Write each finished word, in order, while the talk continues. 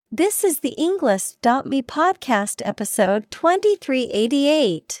This is the Englist.me podcast episode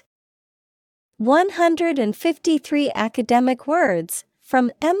 2388. 153 academic words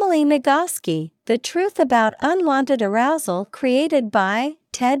from Emily Nagoski, The Truth About Unwanted Arousal, created by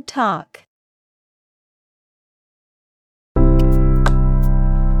TED Talk.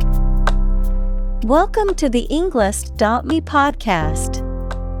 Welcome to the Englist.me podcast.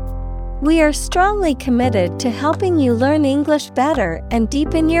 We are strongly committed to helping you learn English better and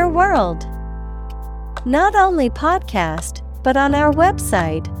deepen your world. Not only podcast, but on our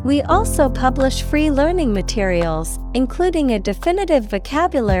website, we also publish free learning materials, including a definitive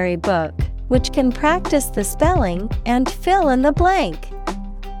vocabulary book, which can practice the spelling and fill in the blank.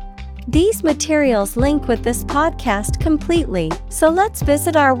 These materials link with this podcast completely, so let's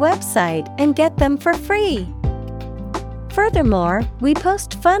visit our website and get them for free. Furthermore, we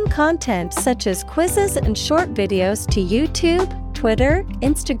post fun content such as quizzes and short videos to YouTube, Twitter,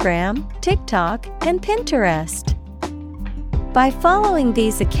 Instagram, TikTok, and Pinterest. By following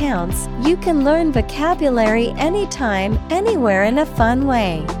these accounts, you can learn vocabulary anytime, anywhere in a fun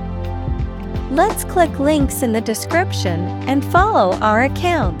way. Let's click links in the description and follow our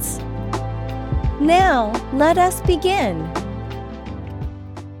accounts. Now, let us begin.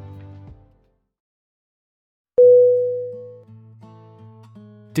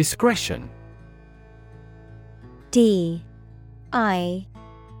 Discretion. D-I-S-C-R-E-T-I-O-N.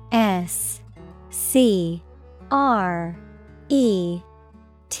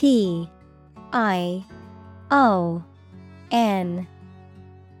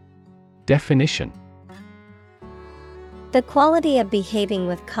 Definition: the quality of behaving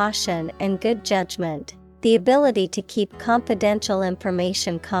with caution and good judgment, the ability to keep confidential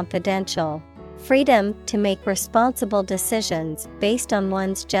information confidential, freedom to make responsible decisions based on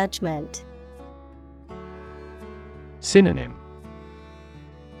one's judgment. Synonym: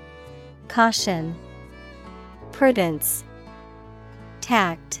 caution, prudence,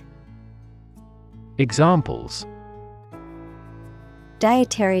 tact. Examples: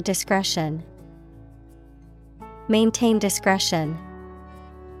 dietary discretion, maintain discretion.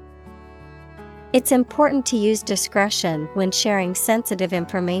 It's important to use discretion when sharing sensitive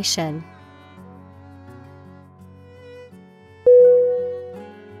information.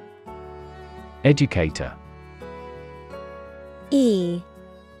 Educator.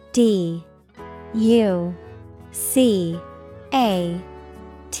 E-D-U-C-A-T-O-R.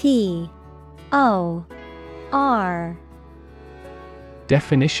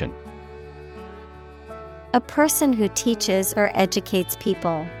 Definition: a person who teaches or educates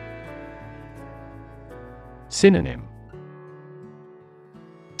people. Synonym: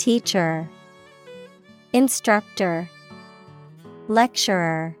 teacher, instructor,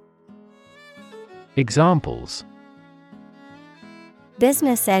 lecturer. Examples: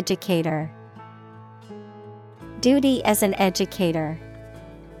 business educator, duty as an educator.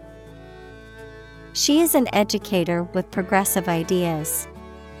 She is an educator with progressive ideas.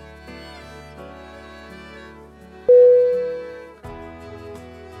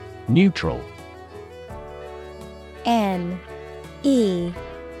 Neutral. N-E-U-T-R-A-L.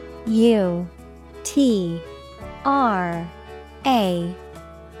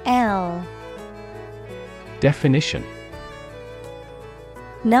 Definition: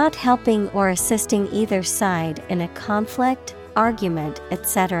 not helping or assisting either side in a conflict, argument,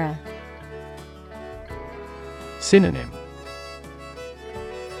 etc. Synonym: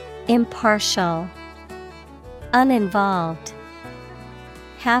 impartial, uninvolved,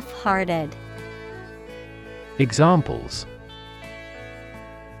 half-hearted. Examples: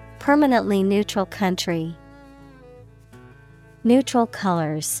 permanently neutral country, neutral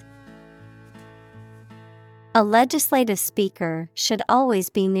colors. A legislative speaker should always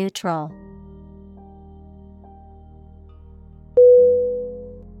be neutral.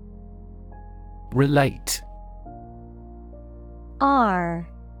 Relate. R-E-L-A-T-E.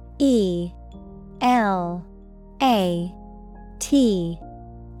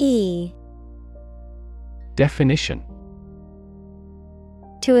 Definition: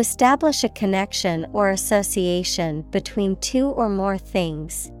 to establish a connection or association between two or more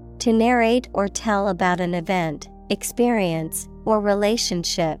things, to narrate or tell about an event, experience, or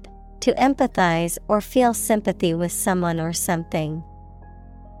relationship, to empathize or feel sympathy with someone or something.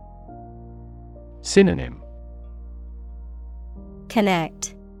 Synonym: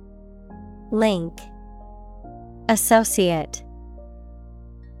 connect, link, associate.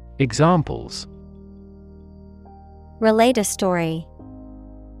 Examples: relate a story,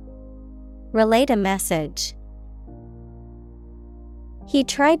 relate a message. He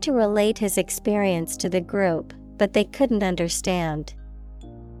tried to relate his experience to the group, but they couldn't understand.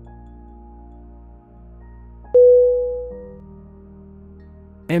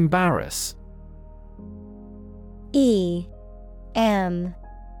 Embarrass. Embarrass.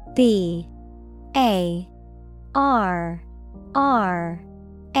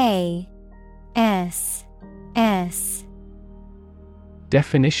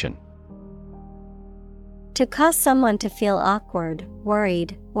 Definition: To cause someone to feel awkward,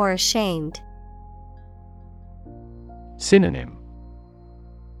 worried, or ashamed. Synonym: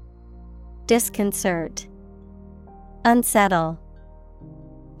 Disconcert, unsettle,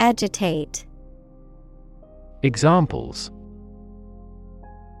 agitate. Examples: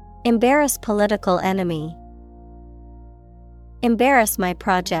 Embarrass political enemy. Embarrass my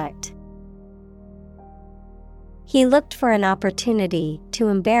project. He looked for an opportunity to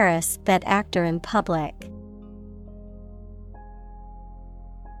embarrass that actor in public.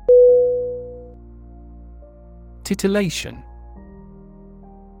 Titillation.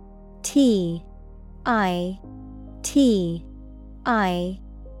 Titillation.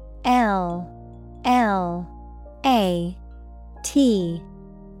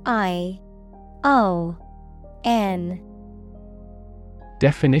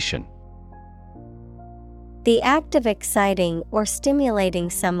 Definition: The act of exciting or stimulating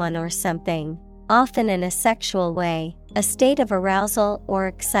someone or something, often in a sexual way, a state of arousal or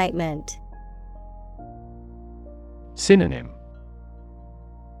excitement. Synonym: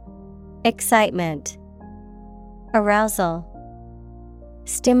 Excitement, arousal,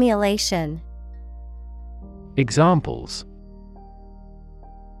 stimulation. Examples: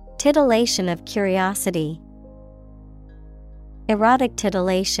 Titillation of curiosity. Erotic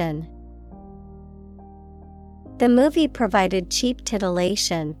titillation. The movie provided cheap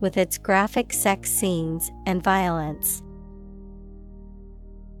titillation with its graphic sex scenes and violence.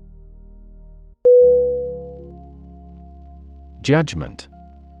 Judgment.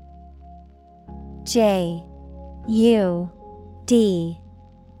 Judgment.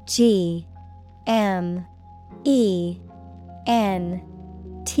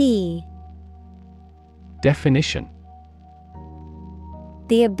 Definition: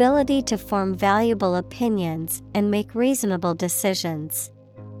 The ability to form valuable opinions and make reasonable decisions.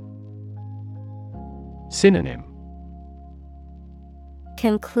 Synonym: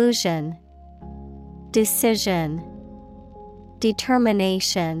 Conclusion, decision,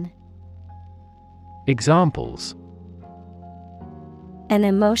 determination. Examples: An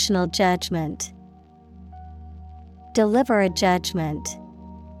emotional judgment. Deliver a judgment.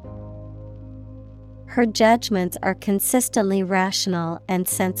 Her judgments are consistently rational and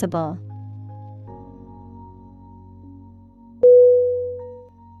sensible.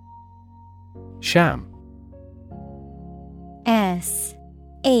 Sham. S-H-A-M.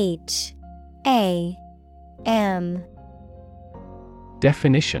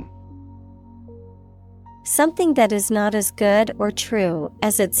 Definition: Something that is not as good or true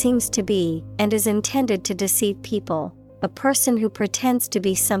as it seems to be and is intended to deceive people, a person who pretends to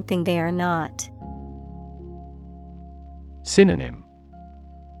be something they are not. Synonym: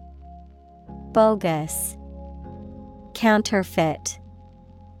 Bogus, counterfeit,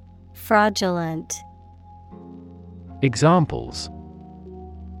 fraudulent. Examples: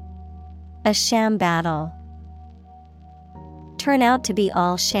 A sham battle. Turn out to be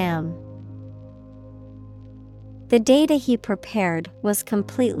all sham. The data he prepared was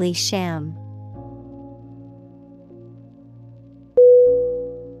completely sham.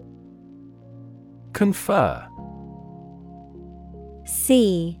 Confer.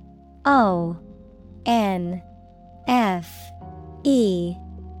 C-O-N-F-E-R.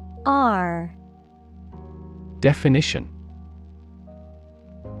 Definition: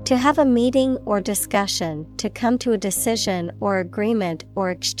 To have a meeting or discussion, to come to a decision or agreement or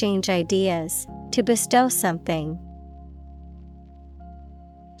exchange ideas, to bestow something.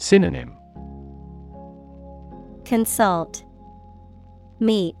 Synonym: Consult,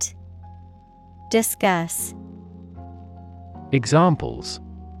 meet, discuss. Examples: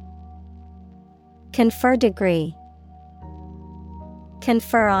 Confer degree.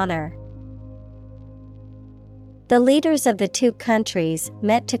 Confer honor. The leaders of the two countries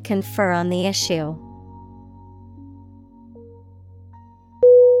met to confer on the issue.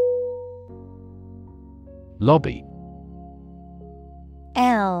 Lobby.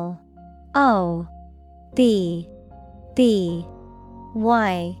 L-O-B-B-Y.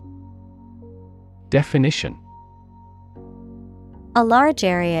 Definition: A large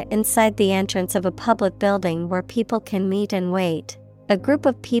area inside the entrance of a public building where people can meet and wait. A group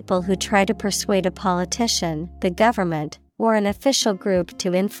of people who try to persuade a politician, the government, or an official group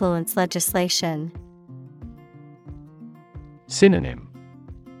to influence legislation. Synonym: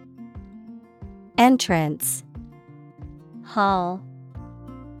 Entrance, hall,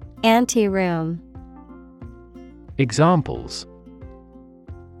 Anteroom. Examples: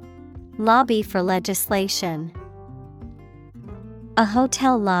 Lobby for legislation. A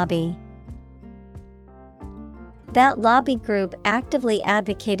hotel lobby. That lobby group actively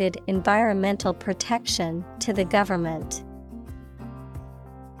advocated environmental protection to the government.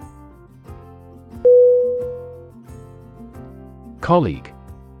 Colleague.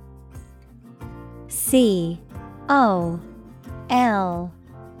 COLLEAGUE.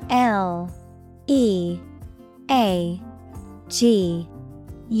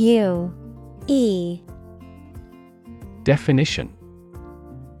 Definition: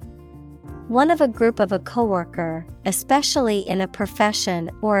 One of a group of a coworker, especially in a profession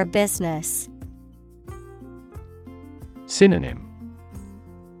or a business. Synonym: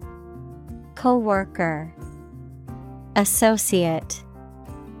 Coworker, associate,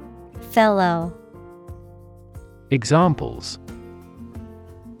 fellow. Examples: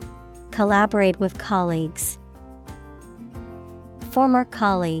 Collaborate with colleagues. Former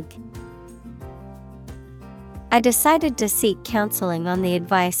colleague. I decided to seek counseling on the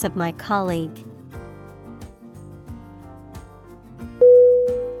advice of my colleague.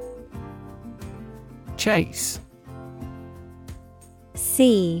 Chase.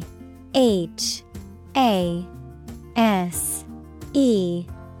 CHASE.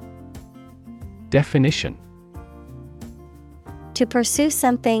 Definition: To pursue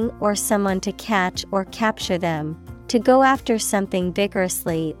something or someone, to catch or capture them, to go after something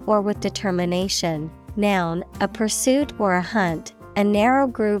vigorously or with determination. Noun, a pursuit or a hunt, a narrow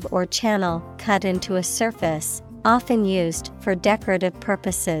groove or channel cut into a surface, often used for decorative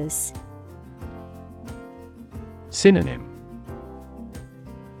purposes. Synonym: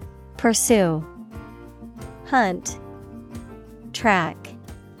 Pursue, hunt, track.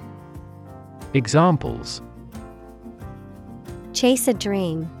 Examples: Chase a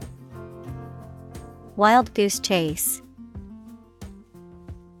dream. Wild goose chase.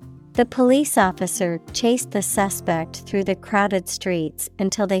 The police officer chased the suspect through the crowded streets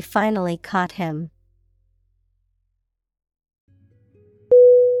until they finally caught him.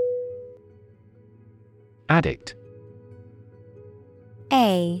 Addict.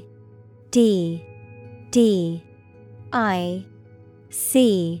 ADDICT.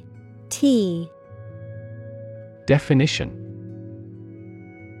 Definition: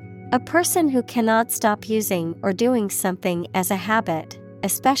 A person who cannot stop using or doing something as a habit,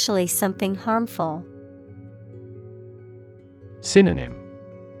 especially something harmful. Synonym: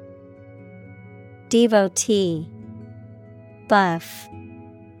 Devotee, buff,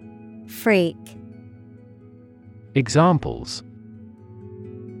 freak. Examples: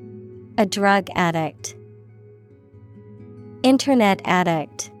 A drug addict. Internet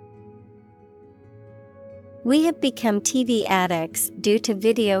addict. We have become TV addicts due to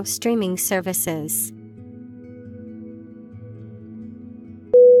video streaming services.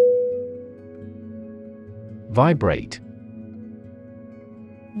 Vibrate.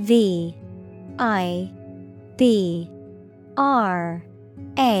 VIBRATE.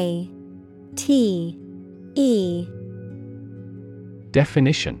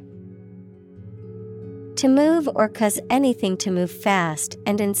 Definition: To move or cause anything to move fast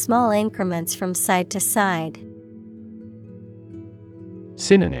and in small increments from side to side.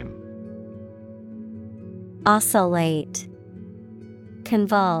 Synonym: Oscillate,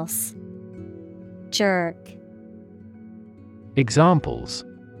 convulse, jerk. Examples: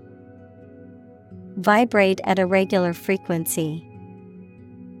 Vibrate at a regular frequency.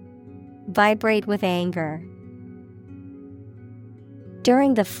 Vibrate with anger.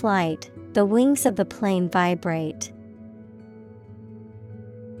 During the flight, the wings of the plane vibrate.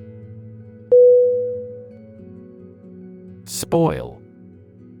 Spoil.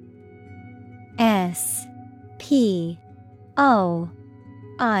 SPOIL.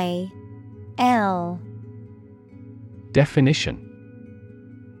 Definition: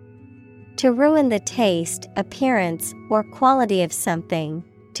 To ruin the taste, appearance, or quality of something,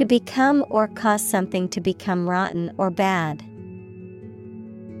 to become or cause something to become rotten or bad.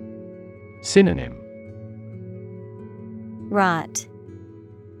 Synonym: Rot,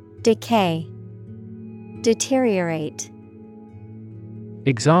 decay, deteriorate.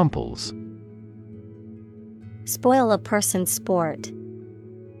 Examples: Spoil a person's sport.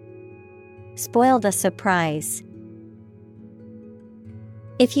 Spoil the surprise.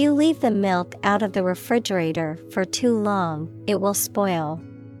 If you leave the milk out of the refrigerator for too long, it will spoil.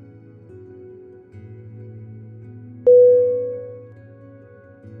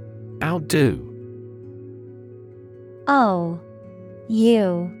 Outdo. OUTDO.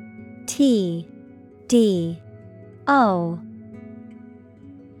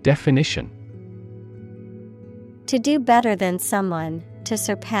 Definition: to do better than someone, to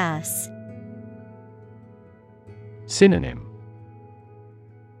surpass. Synonym: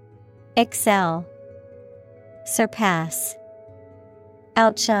 Excel, surpass,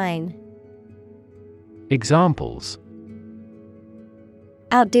 outshine. Examples: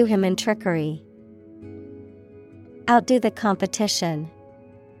 Outdo him in trickery. Outdo the competition.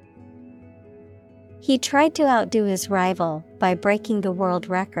 He tried to outdo his rival by breaking the world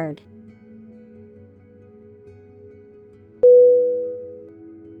record.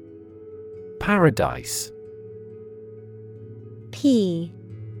 Paradise.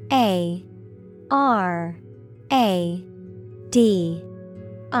 Paradise.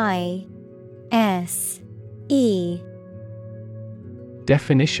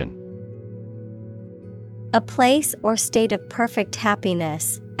 Definition: A place or state of perfect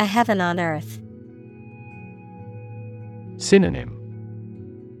happiness, a heaven on earth. Synonym: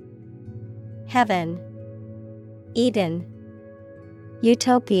 Heaven, Eden,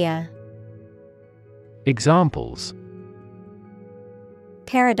 Utopia. Examples: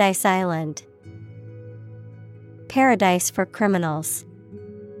 Paradise Island. Paradise for criminals.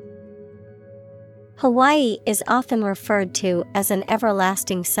 Hawaii is often referred to as an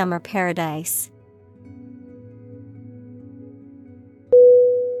everlasting summer paradise.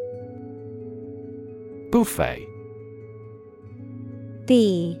 Buffet.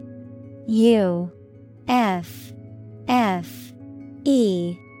 B-U-F-F-E-T.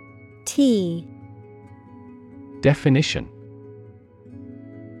 Definition: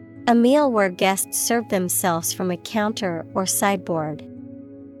 a meal where guests serve themselves from a counter or sideboard.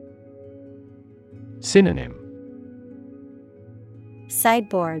 Synonym: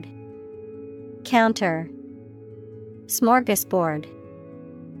 Sideboard, counter, smorgasbord.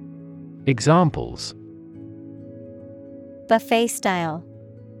 Examples: Buffet style.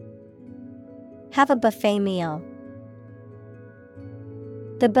 Have a buffet meal.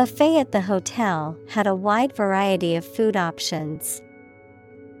 The buffet at the hotel had a wide variety of food options.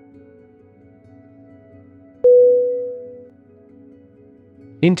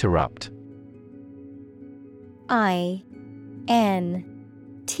 Interrupt. I-N-T-E-R-R-U-P-T.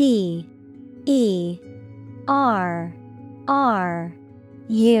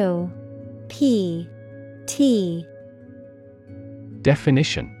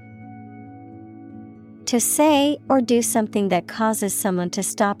 Definition: to say or do something that causes someone to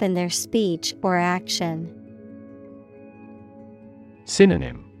stop in their speech or action.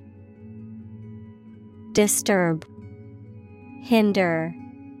 Synonym: Disturb, hinder,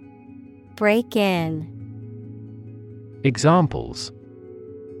 break in. Examples: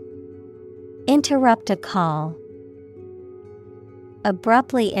 Interrupt a call.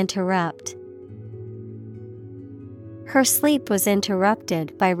 Abruptly interrupt. Her sleep was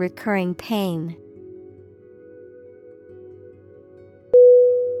interrupted by recurring pain.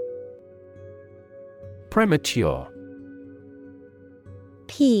 Premature.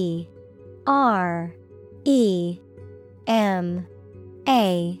 Premature.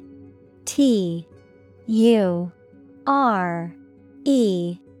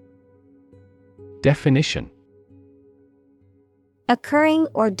 Definition: occurring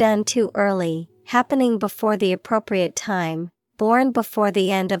or done too early, happening before the appropriate time, born before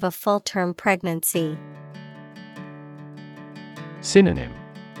the end of a full-term pregnancy. Synonym: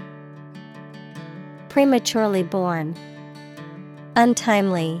 Prematurely born,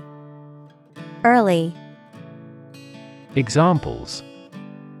 untimely, early. Examples: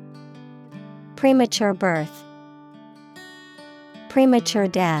 Premature birth, premature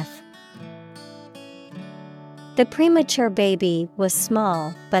death. The premature baby was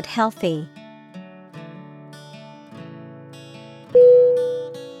small but healthy.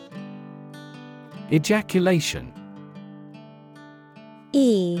 Ejaculation.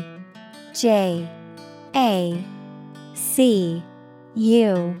 ejaculation.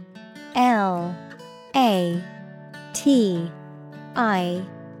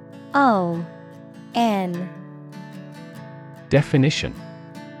 Definition: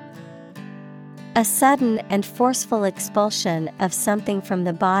 a sudden and forceful expulsion of something from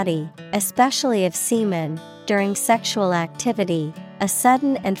the body, especially of semen, during sexual activity, a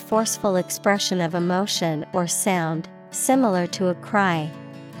sudden and forceful expression of emotion or sound, similar to a cry.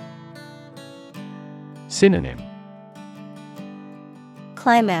 Synonym: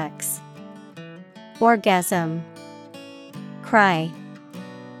 Climax, orgasm, cry.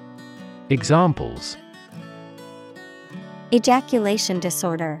 Examples: ejaculation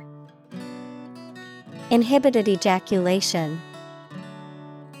disorder, inhibited ejaculation.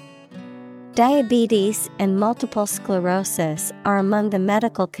 Diabetes and multiple sclerosis are among the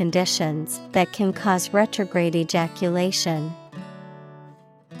medical conditions that can cause retrograde ejaculation.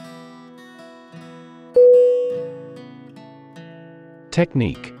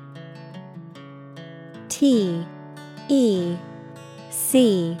 Technique. T E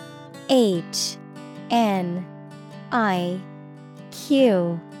C H N I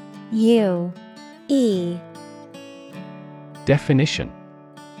Q U E. Definition.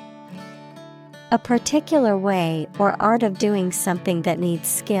 A particular way or art of doing something that needs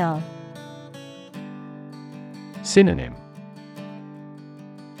skill. Synonym.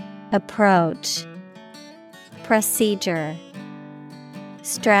 Approach, procedure,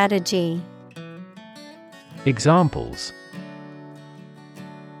 strategy. Examples.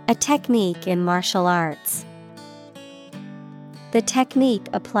 A technique in martial arts. The technique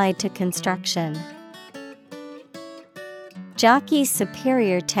applied to construction. Jockey's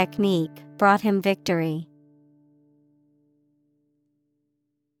superior technique brought him victory.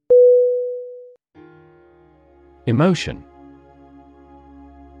 Emotion.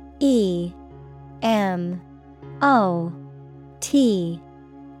 E M O T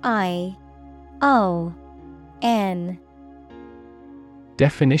I O N.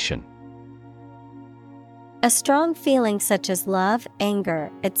 Definition. A strong feeling such as love,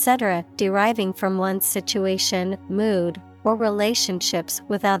 anger, etc., deriving from one's situation, mood, or relationships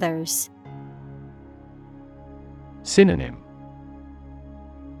with others. Synonym.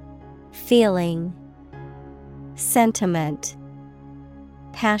 Feeling, sentiment,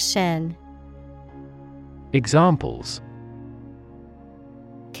 passion. Examples.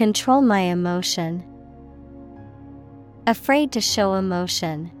 Control my emotion. Afraid to show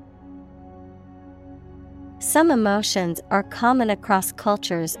emotion. Some emotions are common across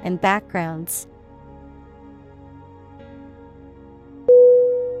cultures and backgrounds.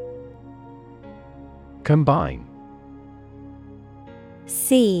 Combine.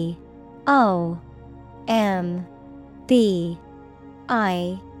 C O M B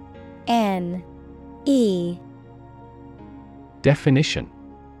I N E. Definition.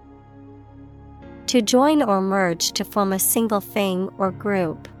 To join or merge to form a single thing or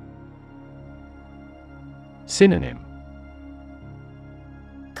group. Synonym.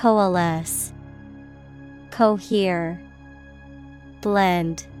 Coalesce, cohere,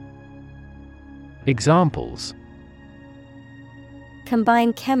 blend. Examples.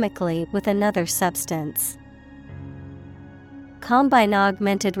 Combine chemically with another substance. Combine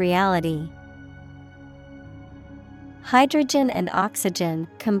augmented reality. Hydrogen and oxygen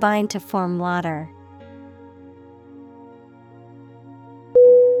combine to form water.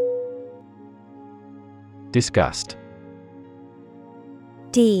 Disgust.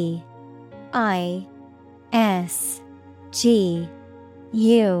 D I S G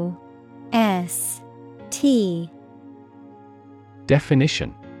U S T.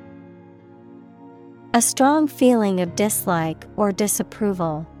 Definition. A strong feeling of dislike or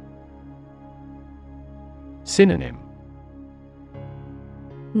disapproval. Synonym.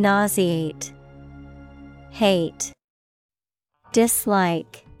 Nauseate, hate,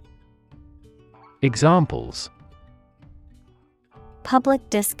 dislike. Examples. Public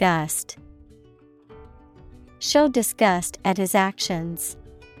disgust. Show disgust at his actions.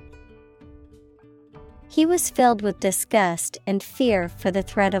 He was filled with disgust and fear for the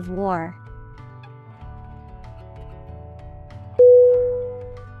threat of war.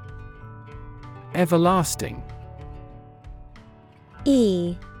 Everlasting.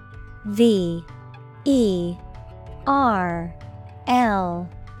 E V E R L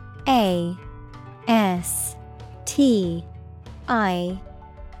A S T I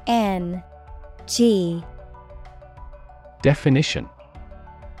N G. Definition.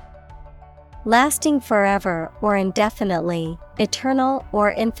 Lasting forever or indefinitely, eternal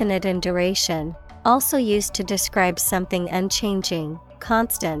or infinite in duration, also used to describe something unchanging,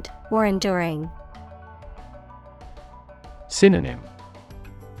 constant, or enduring. Synonym.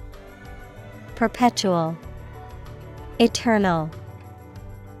 Perpetual, eternal,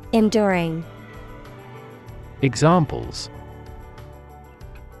 enduring. Examples.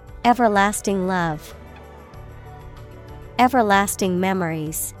 Everlasting love. Everlasting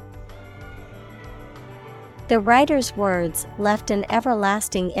memories. The writer's words left an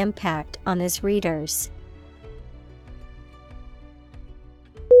everlasting impact on his readers.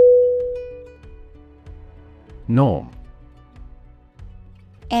 Norm.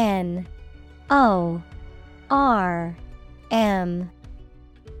 N O R M.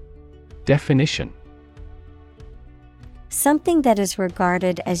 Definition. Something that is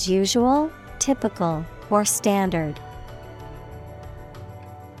regarded as usual, typical, or standard.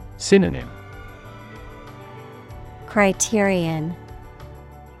 Synonym. criterion,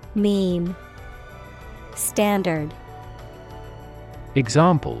 mean, standard.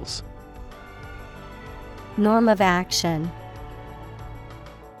 Examples: Norm of action,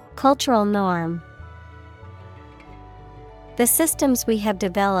 cultural norm. The systems we have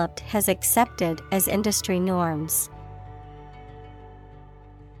developed has accepted as industry norms.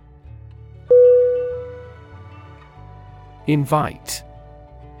 Invite.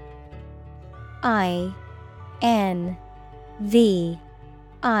 I-N-V-I-T-E.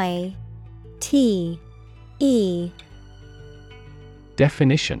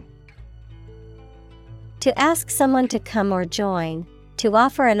 Definition: To ask someone to come or join, to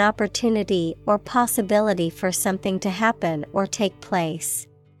offer an opportunity or possibility for something to happen or take place.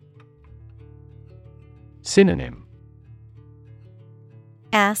 Synonym: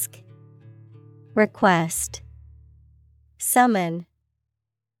 Ask, request, summon.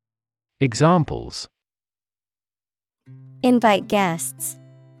 Examples: Invite guests,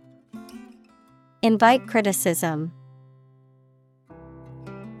 invite criticism.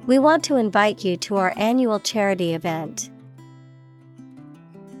 We want to invite you to our annual charity event.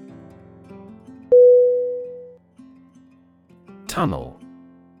 Tunnel.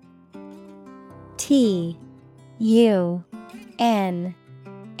 T-U-N-N-E-L.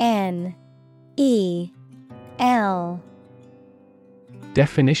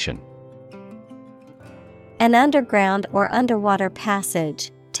 Definition: An underground or underwater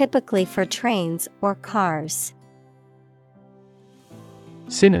passage, typically for trains or cars.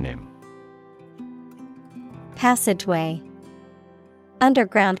 Synonym: Passageway,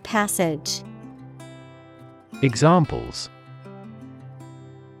 underground passage. Examples: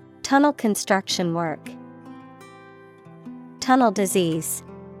 Tunnel construction work, tunnel disease.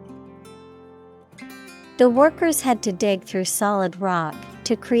 The workers had to dig through solid rock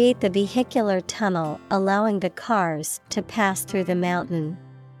to create the vehicular tunnel allowing the cars to pass through the mountain.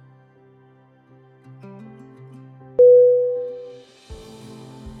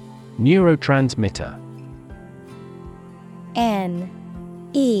 Neurotransmitter.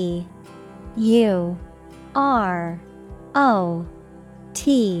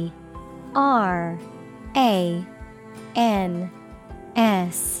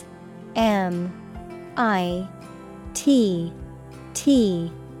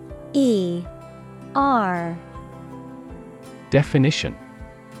 Definition: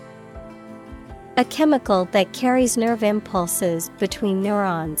 A chemical that carries nerve impulses between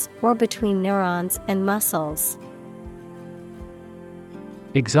neurons or between neurons and muscles.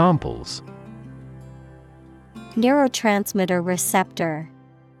 Examples: Neurotransmitter receptor.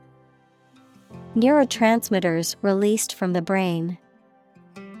 Neurotransmitters released from the brain.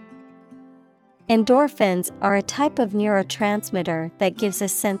 Endorphins are a type of neurotransmitter that gives a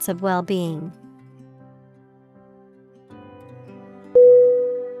sense of well-being.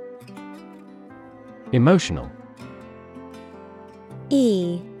 Emotional.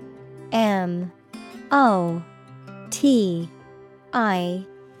 E-M-O-T-I-O-N-A-L.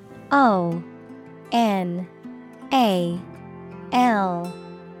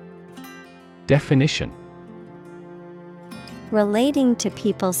 Definition: Relating to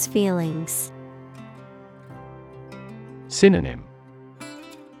people's feelings. Synonym: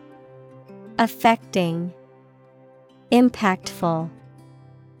 Affecting, impactful,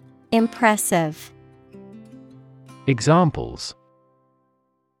 impressive. Examples: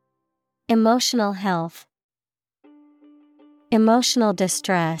 Emotional health, emotional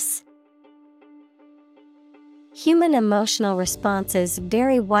distress. Human emotional responses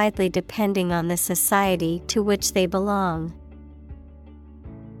vary widely depending on the society to which they belong.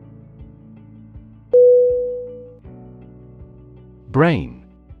 Brain.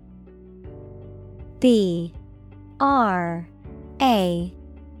 B-R-A-I-N.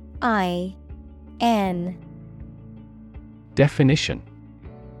 Definition: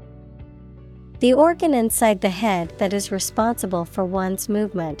 The organ inside the head that is responsible for one's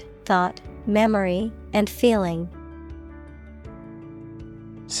movement, thought, memory, and feeling.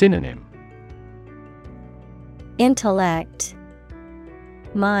 Synonym: Intellect,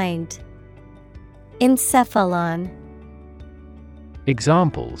 mind, encephalon.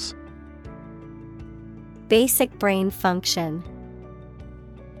 Examples: Basic brain function,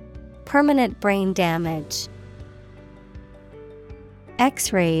 permanent brain damage.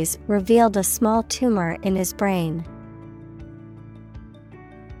 X-rays revealed a small tumor in his brain.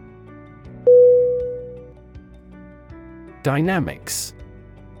 Dynamics.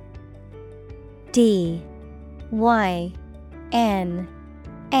 D-Y-N-A-M-I-C-S.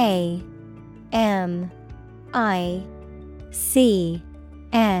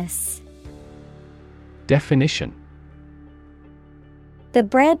 Definition: The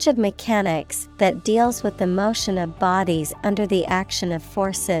branch of mechanics that deals with the motion of bodies under the action of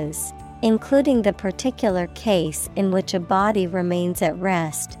forces, including the particular case in which a body remains at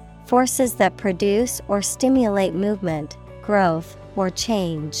rest, forces that produce or stimulate movement, growth, or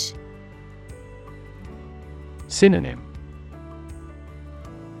change. Synonym: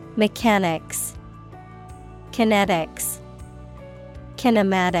 Mechanics, kinetics,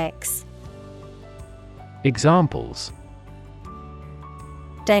 kinematics. Examples: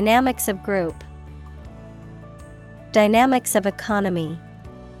 Dynamics of group, dynamics of economy.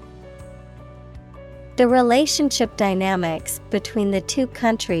 The relationship dynamics between the two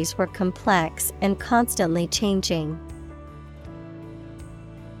countries were complex and constantly changing.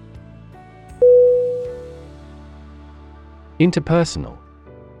 Interpersonal.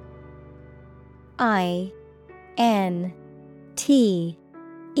 Interpersonal.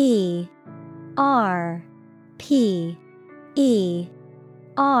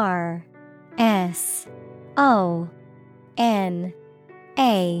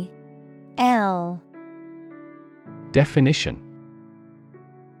 Definition: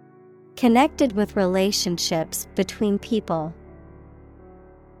 Connected with relationships between people.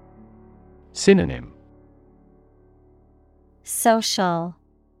 Synonym: Social.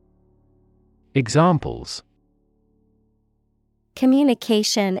 Examples: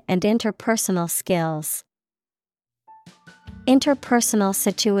 Communication and interpersonal skills. Interpersonal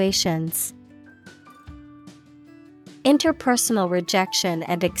situations. Interpersonal rejection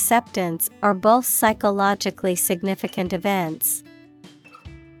and acceptance are both psychologically significant events.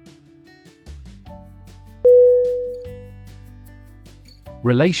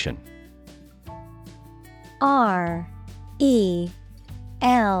 Relation. RELATION.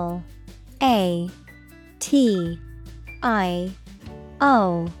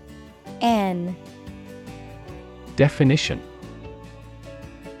 Definition: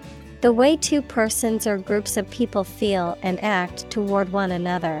 The way two persons or groups of people feel and act toward one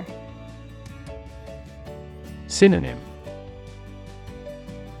another. Synonym: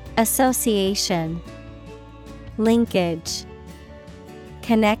 Association, linkage,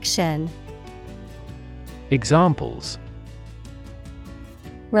 connection. Examples: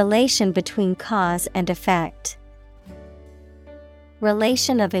 Relation between cause and effect.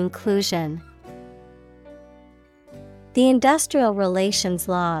 Relation of inclusion. The industrial relations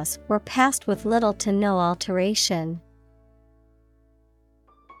laws were passed with little to no alteration.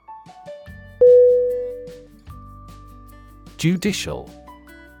 Judicial.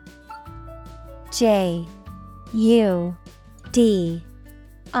 JUDICIAL.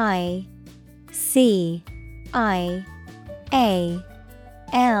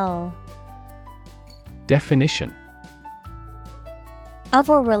 Definition: Of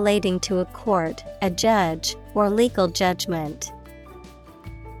or relating to a court, a judge, or legal judgment.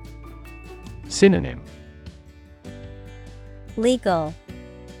 Synonym: Legal,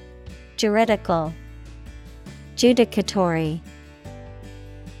 juridical, judicatory.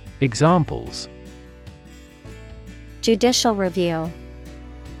 Examples: Judicial review.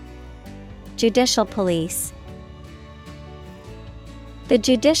 Judicial police. The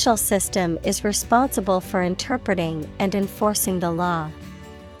judicial system is responsible for interpreting and enforcing the law.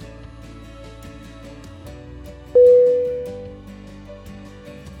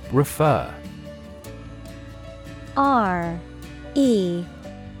 Refer. REFER.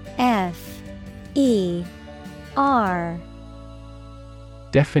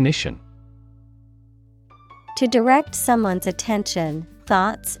 Definition: To direct someone's attention,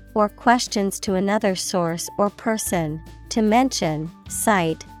 thoughts, or questions to another source or person, to mention,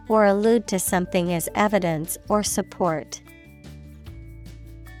 cite, or allude to something as evidence or support.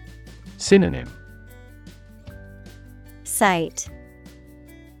 Synonym: Cite,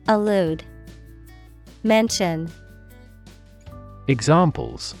 allude, mention.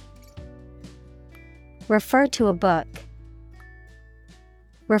 Examples: Refer to a book.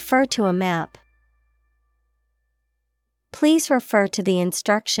 Refer to a map. Please refer to the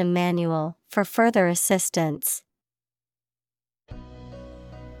instruction manual for further assistance.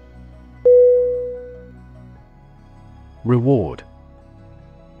 Reward.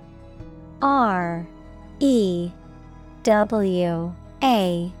 REWARD.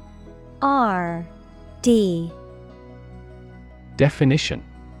 Definition: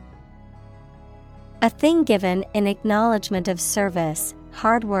 A thing given in acknowledgement of service,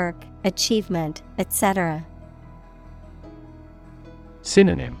 hard work, achievement, etc.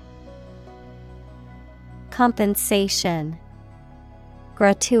 Synonym: Compensation,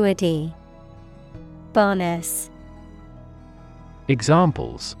 gratuity, bonus.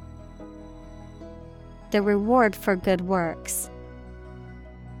 Examples: The reward for good works.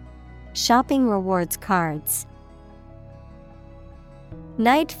 shopping rewards cards.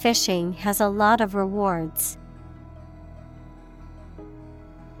 Night fishing has a lot of rewards.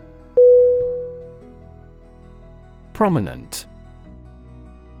 Prominent.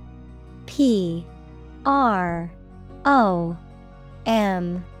 Prominent.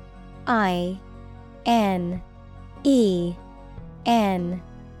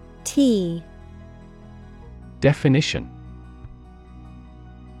 Definition.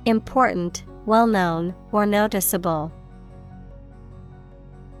 Important, well-known, or noticeable.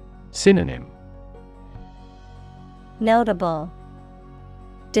 Synonym. Notable,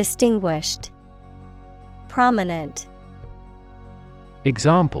 distinguished, prominent.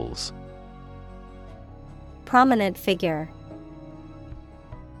 Examples. Prominent figure.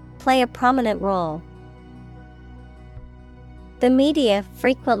 Play a prominent role. The media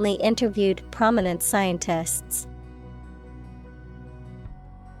frequently interviewed prominent scientists.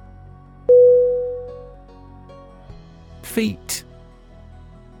 Feat.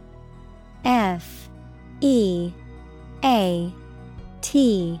 F-E-A-T.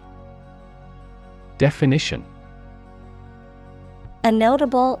 Definition. A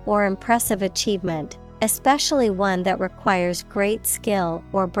notable or impressive achievement, especially one that requires great skill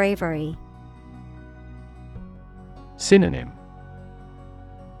or bravery. Synonym.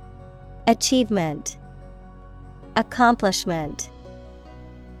 Achievement, accomplishment,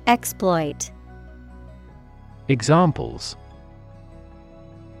 exploit. Examples.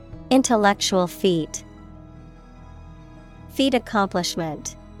 Intellectual feat. Feat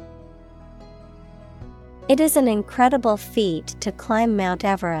accomplishment. It is an incredible feat to climb Mount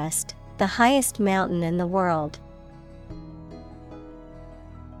Everest, the highest mountain in the world.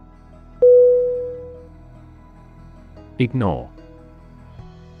 Ignore.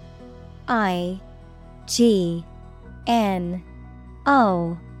 I-G-N-O-R-E.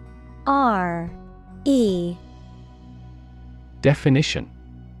 Definition.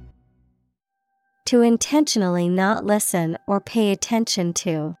 To intentionally not listen or pay attention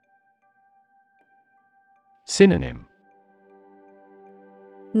to. Synonym.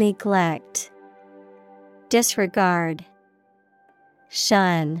 Neglect, disregard,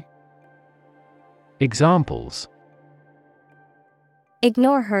 shun. Examples.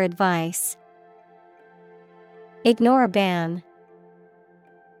 Ignore her advice. Ignore a ban.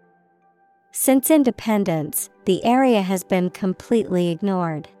 Since independence, the area has been completely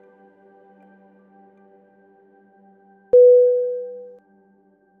ignored.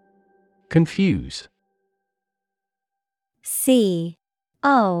 Confuse. C-O-N-F-U-S-E.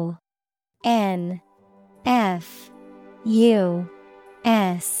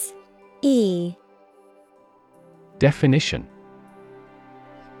 Definition.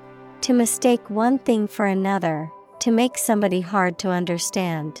 To mistake one thing for another, to make somebody hard to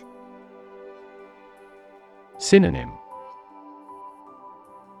understand. Synonym.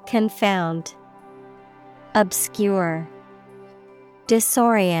 Confound, obscure,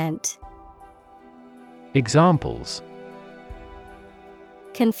 disorient. Examples.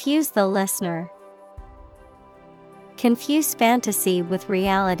 Confuse the listener. Confuse fantasy with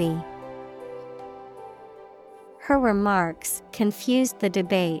reality. Her remarks confused the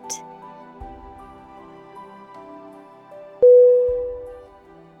debate.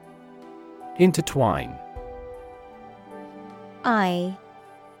 Intertwine.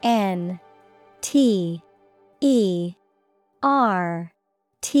 I-N-T-E-R-T-W-I-N-E.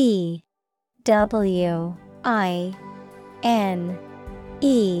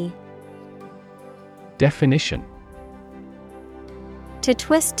 Definition. To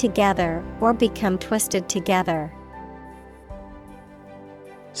twist together or become twisted together.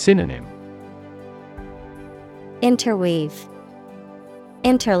 Synonym. Interweave,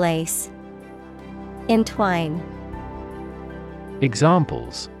 interlace, entwine.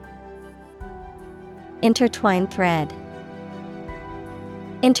 Examples. Intertwine thread.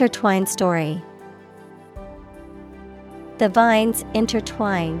 Intertwine story. The vines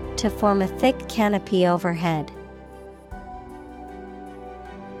intertwine to form a thick canopy overhead.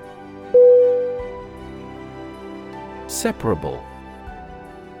 Separable.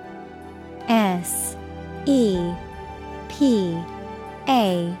 S-E-P-A-R-A-B-L-E.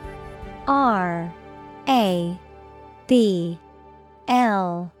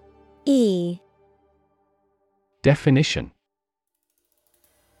 Definition.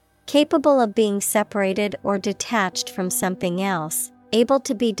 Capable of being separated or detached from something else, able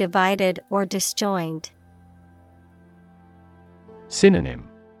to be divided or disjoined. Synonym.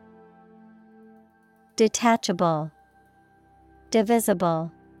 Detachable,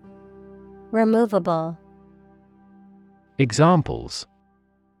 divisible, removable. Examples.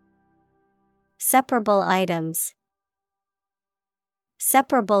 Separable items.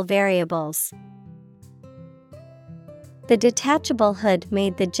 Separable variables. The detachable hood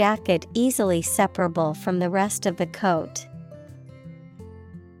made the jacket easily separable from the rest of the coat.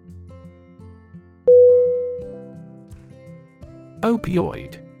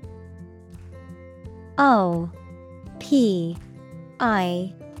 Opioid. O-P-I-O-I-D.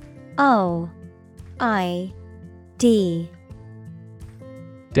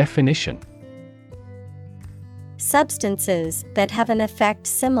 Definition: substances that have an effect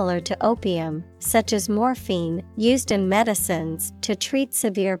similar to opium, such as morphine, used in medicines to treat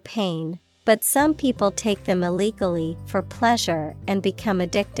severe pain, but some people take them illegally for pleasure and become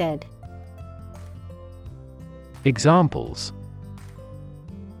addicted. Examples: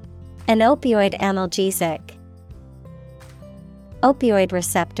 an opioid analgesic, opioid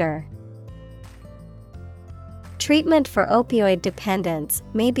receptor. Treatment for opioid dependence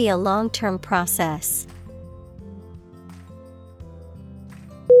may be a long-term process.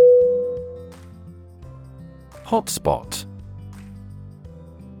 Hotspot.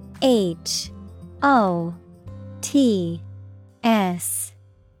 H-O-T-S-P-O-T.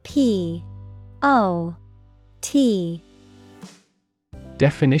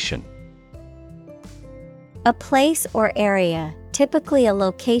 Definition: a place or area, typically a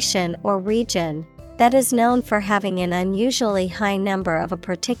location or region, that is known for having an unusually high number of a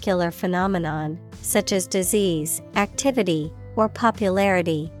particular phenomenon, such as disease, activity, or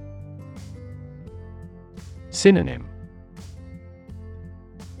popularity. Synonym: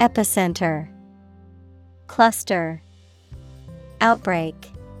 epicenter, cluster, outbreak.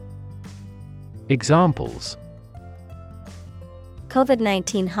 Examples: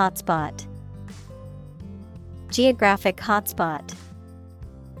 COVID-19 hotspot, geographic hotspot.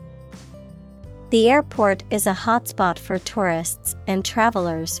 The airport is a hotspot for tourists and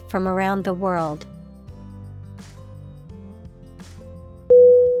travelers from around the world.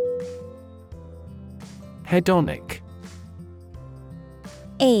 Hedonic.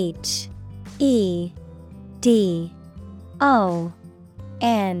 H-E-D-O-N-I-C.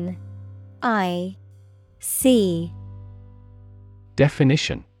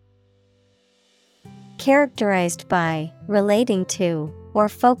 Definition: characterized by, relating to, or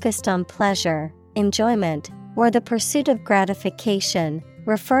focused on pleasure, enjoyment, or the pursuit of gratification,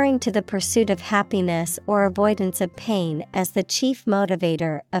 referring to the pursuit of happiness or avoidance of pain as the chief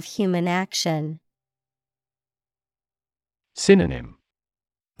motivator of human action. Synonym: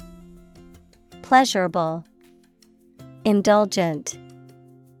 pleasurable, indulgent,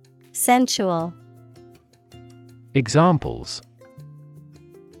 sensual. Examples: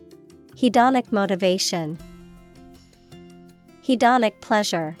 hedonic motivation, hedonic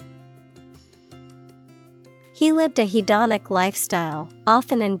pleasure. He lived a hedonic lifestyle,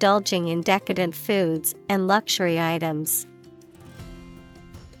 often indulging in decadent foods and luxury items.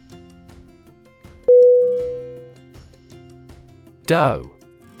 Doe.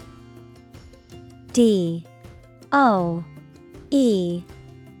 D-O-E.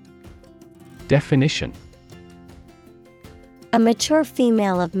 Definition: a mature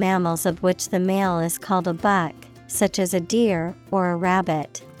female of mammals of which the male is called a buck, such as a deer or a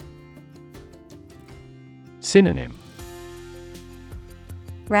rabbit. Synonym: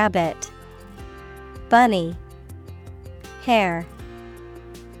 rabbit, bunny, hare.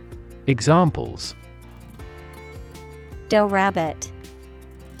 Examples: doe rabbit,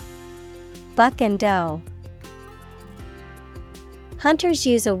 buck and doe. Hunters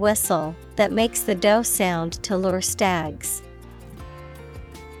use a whistle that makes the doe sound to lure stags.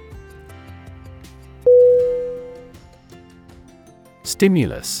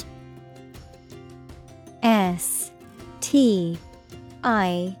 Stimulus. S-T-I-M-U-L-U-S.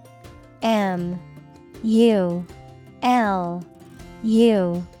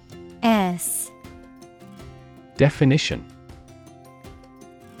 Definition: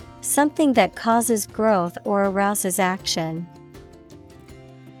 something that causes growth or arouses action.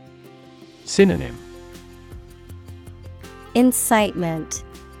 Synonym: incitement,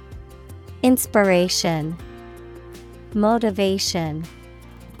 inspiration, motivation.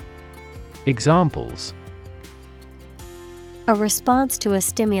 Examples: a response to a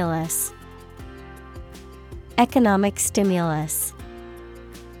stimulus, economic stimulus.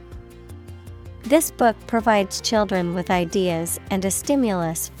 This book provides children with ideas and a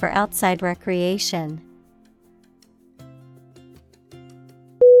stimulus for outside recreation.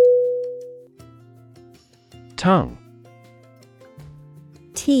 Tongue.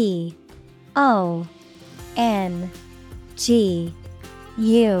 T-O-N-G-U-E.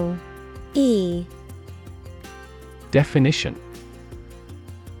 Definition: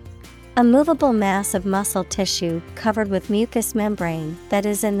 A movable mass of muscle tissue covered with mucous membrane that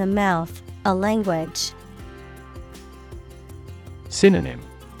is in the mouth, a language. Synonym: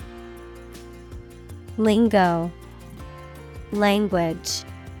 Lingo, language,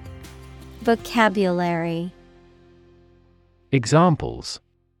 vocabulary. Examples: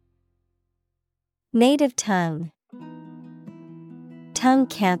 Native tongue, tongue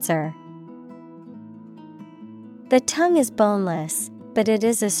cancer. The tongue is boneless, but it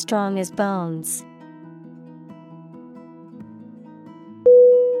is as strong as bones.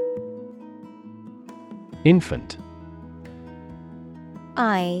 Infant.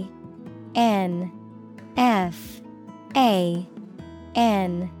 I-N-F-A-N-T.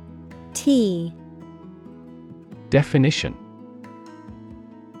 Definition: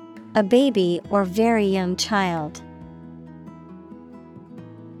 A baby or very young child.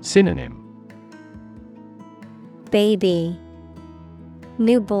 Synonym: Baby,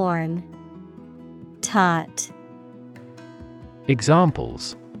 newborn, tot.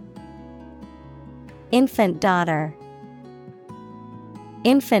 Examples: Infant daughter,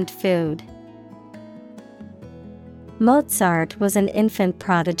 infant food. Mozart was an infant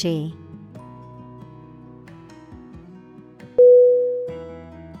prodigy.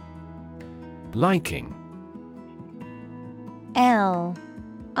 Liking. L-I-K-I-N-G.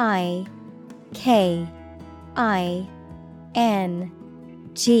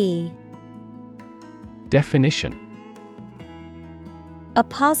 Definition: A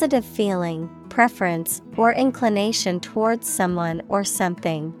positive feeling, preference, or inclination towards someone or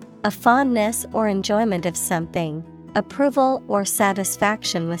something, a fondness or enjoyment of something, approval or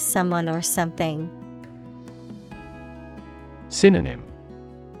satisfaction with someone or something. Synonym: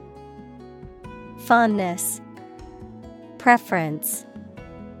 Fondness, preference,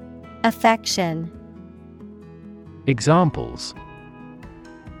 affection. Examples: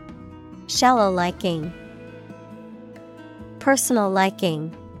 Shallow liking, personal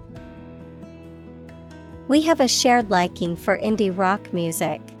liking. We have a shared liking for indie rock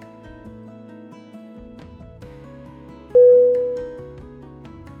music.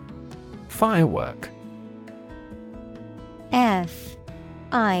 Firework.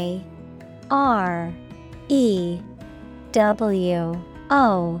 F-I-R-E-W-O-R-K.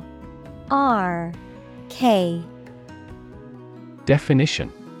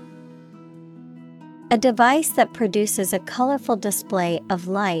 Definition: A device that produces a colorful display of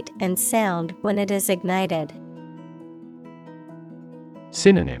light and sound when it is ignited.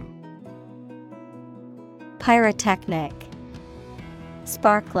 Synonym: Pyrotechnic,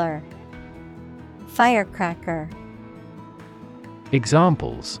 sparkler, firecracker.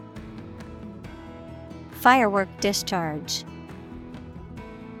 Examples: Firework discharge,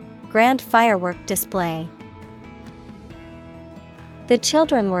 grand firework display. The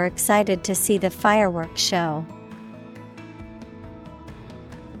children were excited to see the fireworks show.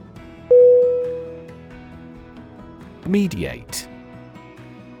 Mediate.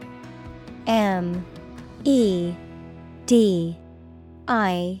 M-E-D-I-A-T-E.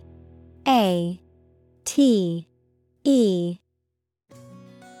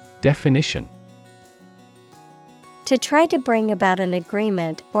 Definition: To try to bring about an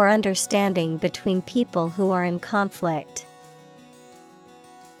agreement or understanding between people who are in conflict.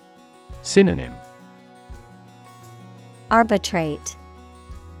 Synonym: Arbitrate,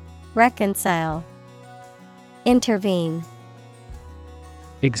 reconcile, intervene.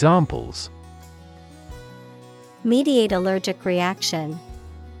 Examples: Mediate allergic reaction,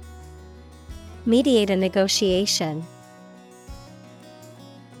 mediate a negotiation.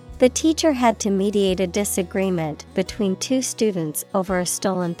 The teacher had to mediate a disagreement between two students over a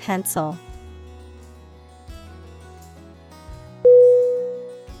stolen pencil.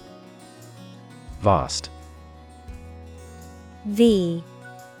 Vast. V-A-S-T.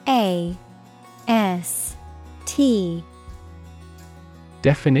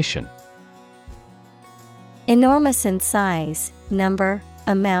 Definition: Enormous in size, number,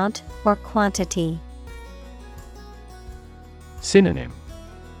 amount, or quantity. Synonym: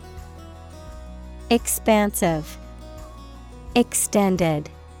 Expansive, extended,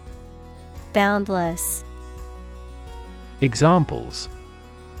 boundless. Examples: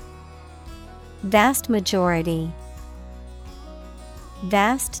 Vast majority,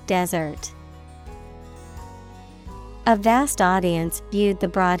 vast desert. A vast audience viewed the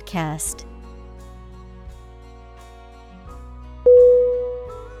broadcast.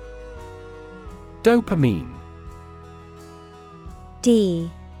 Dopamine.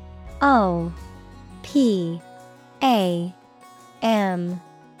 D-O-P-A-M-I-N-E.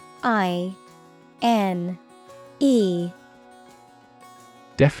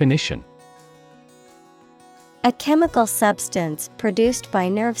 Definition: a chemical substance produced by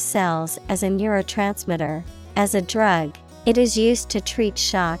nerve cells as a neurotransmitter. As a drug, it is used to treat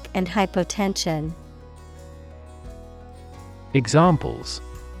shock and hypotension. Examples: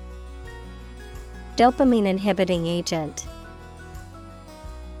 Dopamine inhibiting agent.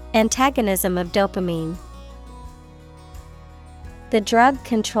 Antagonism of dopamine. The drug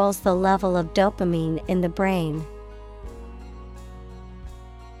controls the level of dopamine in the brain.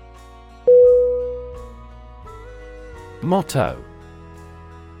 Motto: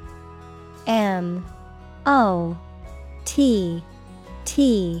 M-O-T-T-O.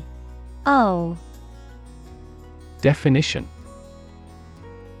 Definition: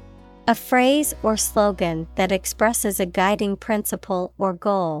 a phrase or slogan that expresses a guiding principle or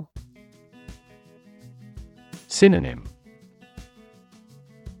goal. Synonym: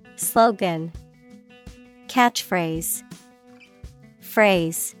 Slogan, catchphrase,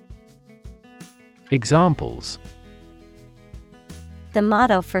 phrase. Examples: the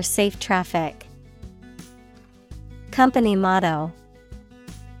motto for safe traffic. Company motto.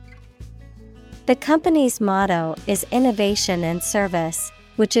 The company's motto is innovation and service,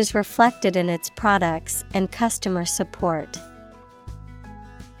 which is reflected in its products and customer support.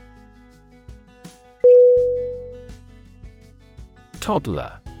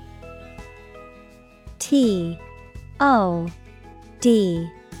 Toddler. T-O-D-D-L-E-R.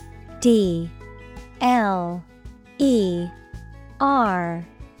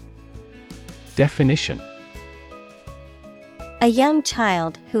 Definition: a young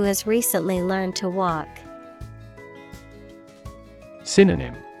child who has recently learned to walk.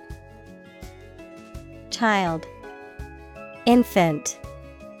 Synonym: Child, infant,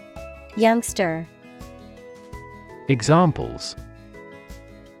 youngster. Examples: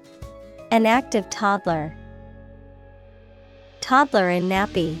 an active toddler. Toddler in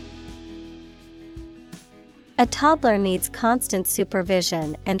nappy. A toddler needs constant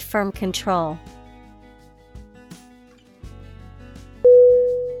supervision and firm control.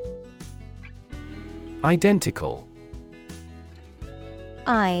 Identical.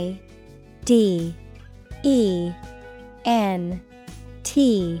 I-D-E-N-T-I-C-A-L.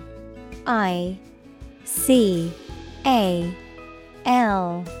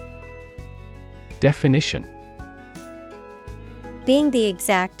 Definition: being the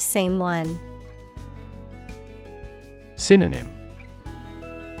exact same one. Synonym: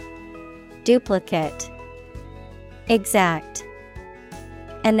 Duplicate, exact,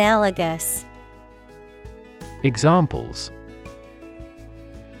 analogous. Examples: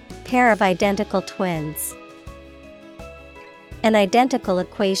 pair of identical twins. An identical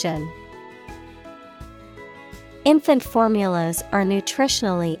equation. Infant formulas are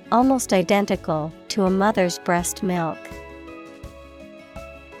nutritionally almost identical to a mother's breast milk.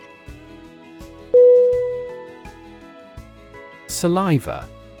 Saliva.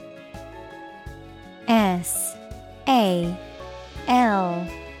 S-A-L-I-V-A.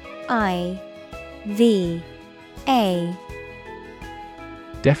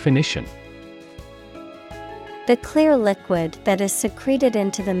 Definition: the clear liquid that is secreted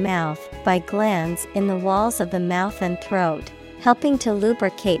into the mouth by glands in the walls of the mouth and throat, helping to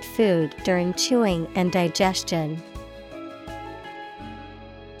lubricate food during chewing and digestion.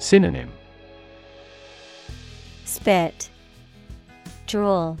 Synonym: spit,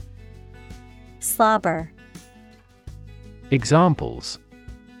 drool, slobber. Examples: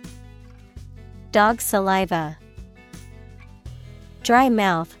 dog saliva. Dry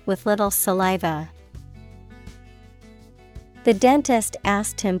mouth with little saliva. The dentist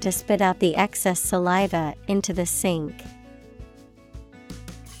asked him to spit out the excess saliva into the sink.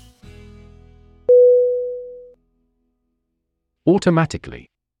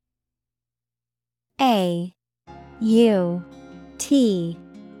 Automatically.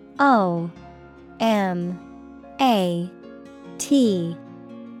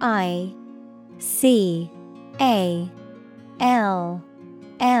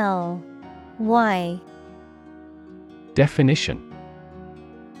 Definition: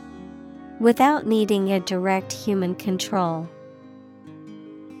 without needing a direct human control.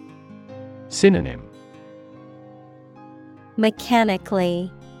 Synonym: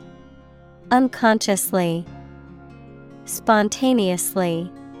 mechanically, unconsciously, spontaneously.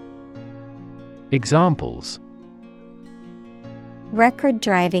 Examples: record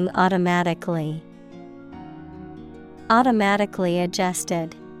driving automatically. Automatically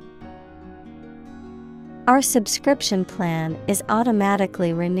adjusted. Our subscription plan is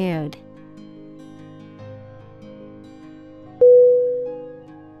automatically renewed.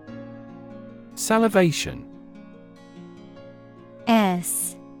 Salivation.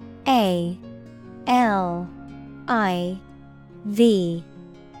 S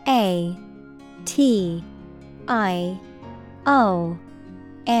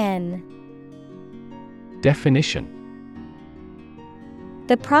Definition.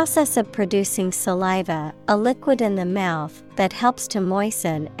 The process of producing saliva, a liquid in the mouth that helps to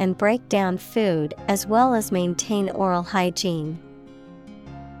moisten and break down food as well as maintain oral hygiene.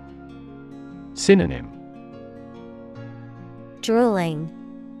 Synonym. Drooling,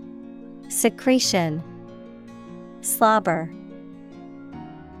 secretion, slobber.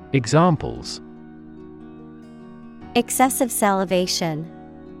 Examples. Excessive salivation,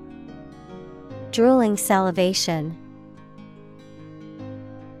 drooling salivation.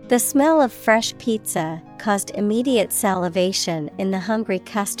 The smell of fresh pizza caused immediate salivation in the hungry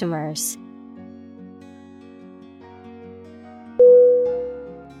customers.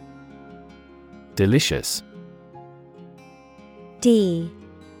 Delicious.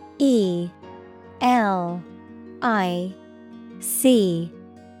 D-E-L-I-C-I-O-U-S.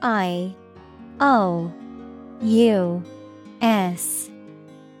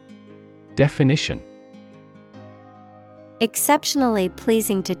 Definition. Exceptionally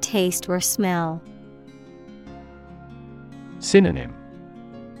pleasing to taste or smell. Synonym.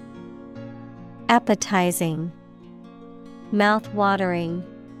 Appetizing, mouth-watering,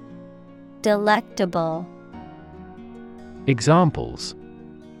 delectable. Examples.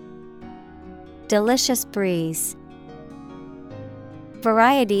 Delicious breeze,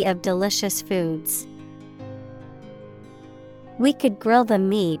 variety of delicious foods. We could grill the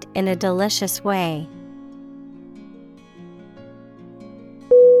meat in a delicious way.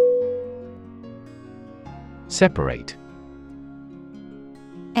 Separate.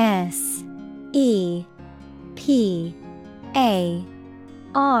 S-E-P-A-R-A-T-E.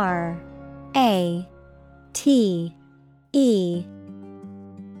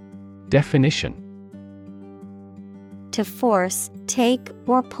 Definition. To force, take,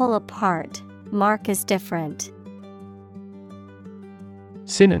 or pull apart, mark as different.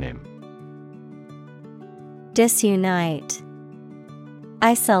 Synonym. Disunite,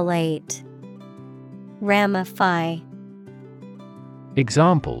 isolate, ramify.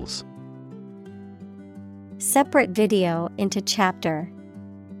 Examples. Separate video into chapter.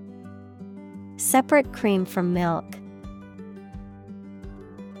 Separate cream from milk.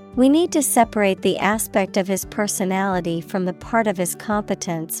 We need to separate the aspect of his personality from the part of his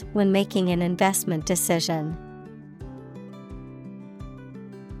competence when making an investment decision.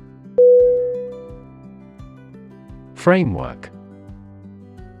 Framework.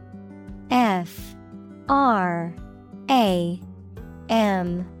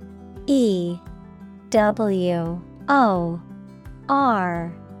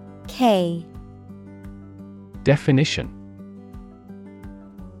 Definition.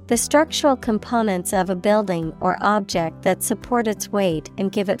 The structural components of a building or object that support its weight and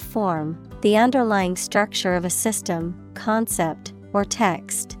give it form, the underlying structure of a system, concept, or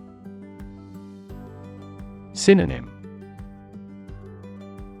text. Synonym.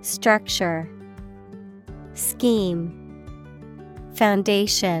 Structure, scheme,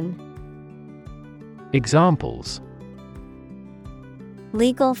 foundation. Examples.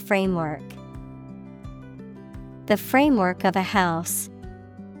 Legal framework. The framework of a house.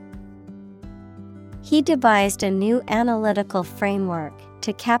 He devised a new analytical framework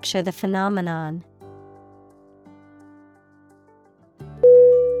to capture the phenomenon.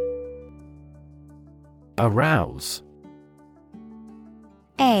 Arouse.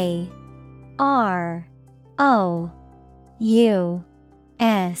 A-R-O-U-S-E.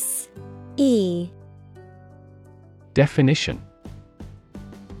 Definition.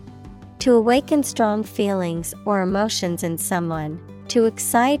 To awaken strong feelings or emotions in someone, to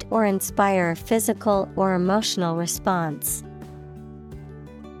excite or inspire a physical or emotional response.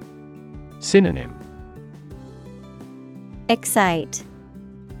 Synonym. Excite,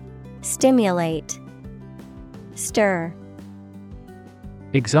 stimulate, stir.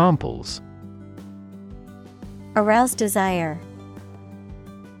 Examples. Arouse desire.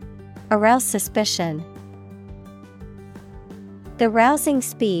 Arouse suspicion. The rousing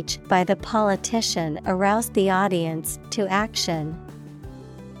speech by the politician aroused the audience to action.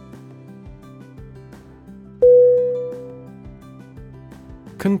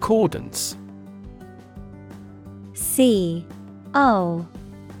 Concordance.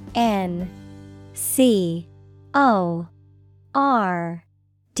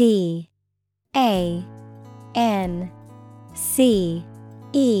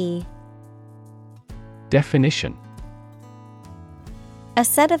 Definition. A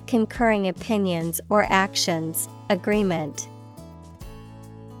set of concurring opinions or actions, agreement.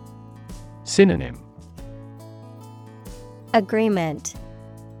 Synonym: agreement,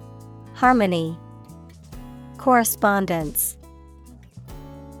 harmony, correspondence.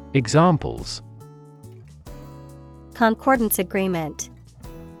 Examples: concordance agreement,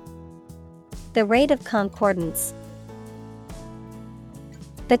 the rate of concordance.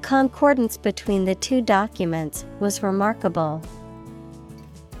 The concordance between the two documents was remarkable.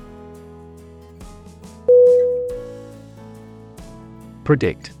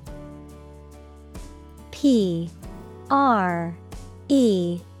 Predict. P-R-E-D-I-C-T.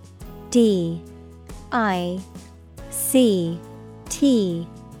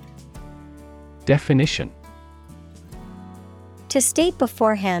 Definition: to state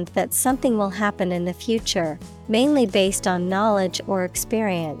beforehand that something will happen in the future, mainly based on knowledge or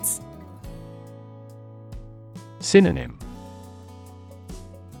experience. Synonym: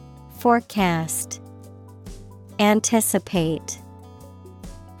 forecast, anticipate,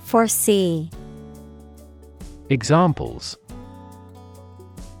 foresee. Examples: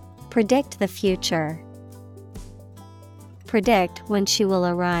 predict the future, predict when she will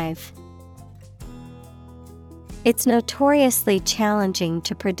arrive. It's notoriously challenging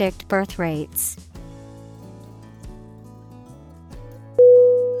to predict birth rates.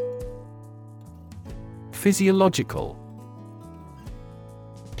 Physiological.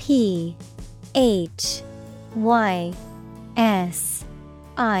 Physiological.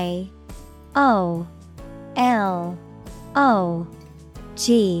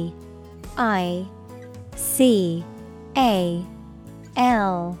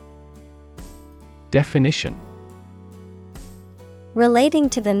 Definition: relating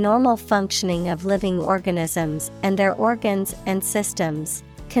to the normal functioning of living organisms and their organs and systems,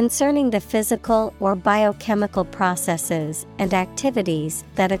 concerning the physical or biochemical processes and activities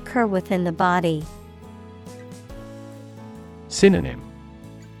that occur within the body. Synonym: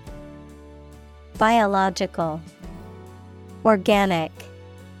 biological, organic,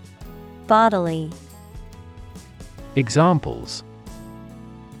 bodily. Examples: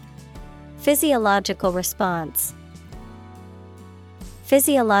 physiological response,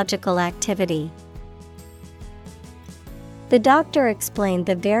 physiological activity. The doctor explained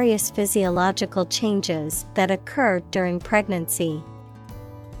the various physiological changes that occur during pregnancy.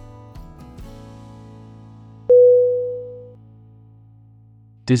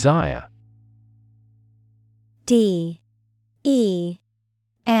 Desire. D-E-S-I-R-E.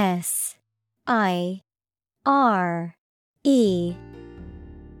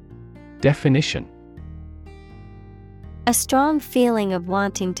 Definition: a strong feeling of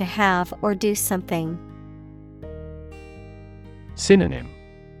wanting to have or do something. Synonym: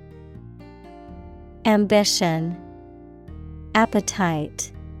 ambition,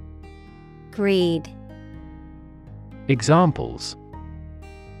 appetite, greed. Examples: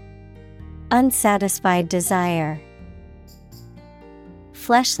 unsatisfied desire,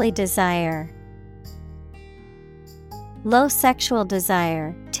 fleshly desire. Low sexual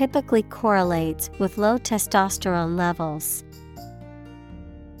desire typically correlates with low testosterone levels.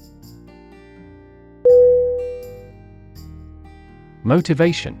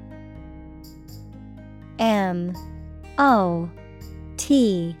 Motivation. M-O-T-I-V-A-T-I-O-N.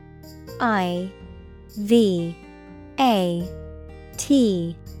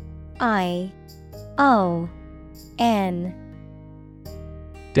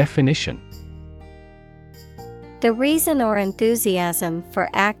 Definition: the reason or enthusiasm for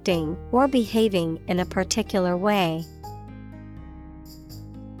acting or behaving in a particular way.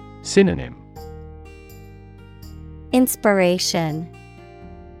 Synonym: inspiration,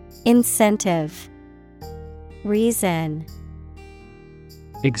 incentive, reason.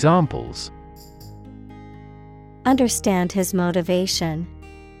 Examples: understand his motivation,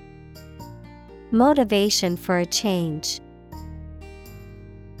 motivation for a change.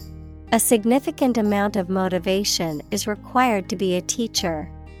 A significant amount of motivation is required to be a teacher.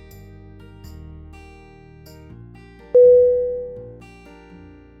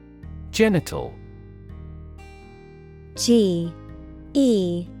 Genital. G-E-N-I-T-A-L.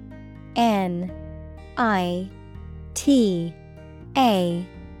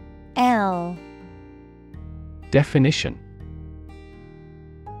 Definition: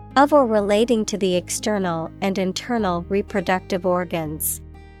 of or relating to the external and internal reproductive organs.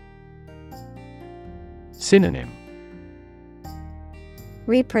 Synonym: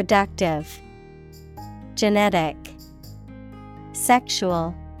 reproductive, genetic,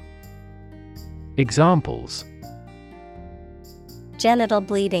 sexual. Examples: genital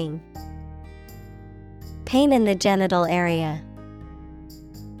bleeding, pain in the genital area.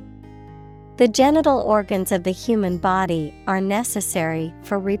 The genital organs of the human body are necessary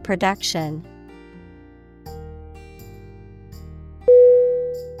for reproduction.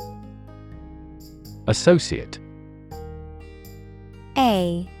 Associate.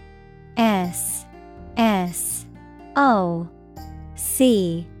 A S S O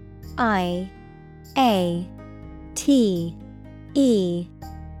C I A T E.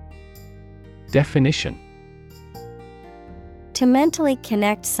 Definition. To mentally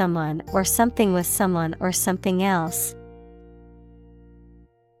connect someone or something with someone or something else.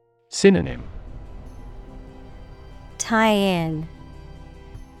 Synonym. Tie in,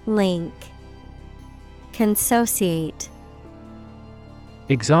 link, consociate.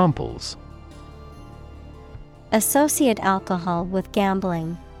 Examples. Associate alcohol with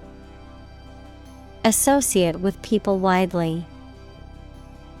gambling. Associate with people widely.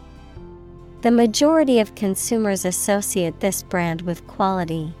 The majority of consumers associate this brand with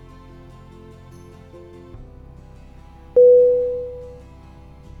quality.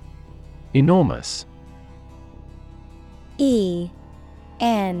 Enormous. E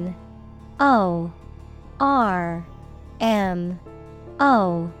N O R M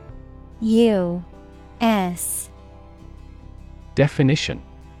O U S. Definition.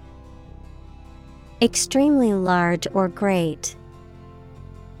 Extremely large or great.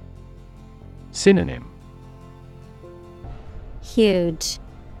 Synonym. Huge,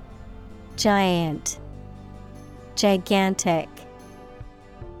 giant, gigantic.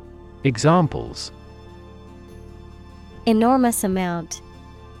 Examples. Enormous amount.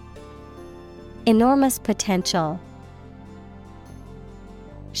 Enormous potential.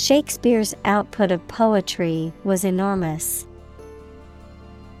 Shakespeare's output of poetry was enormous.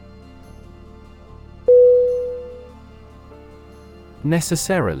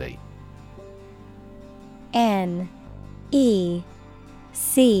 Necessarily. N E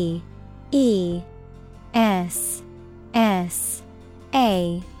C E S S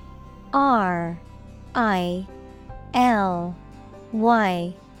A R I L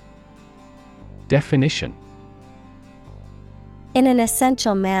Y. Definition. In an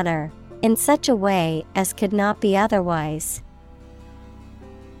essential manner, in such a way as could not be otherwise.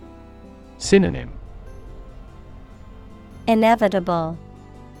 Synonym. Inevitable.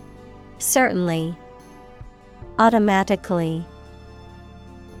 Certainly. Automatically.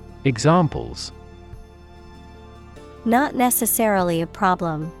 Examples. Not necessarily a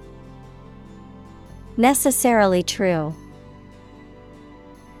problem. Necessarily true.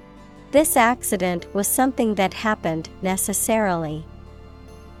 This accident was something that happened necessarily.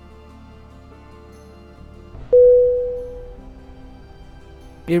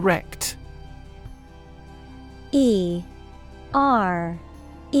 Erect. E R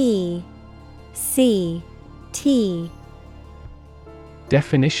E C T.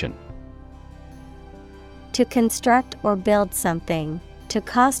 Definition. To construct or build something, to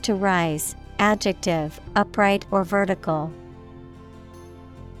cause to rise, adjective, upright or vertical.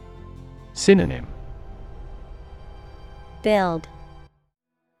 Synonym. Build,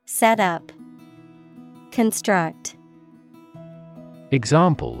 set up, construct.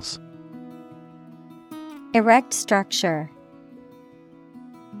 Examples. Erect structure.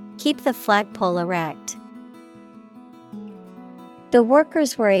 Keep the flagpole erect. The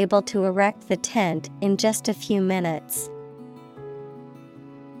workers were able to erect the tent in just a few minutes.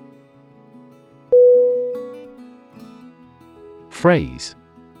 Phrase.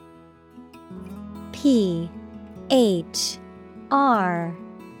 P H R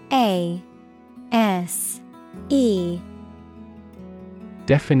A S E.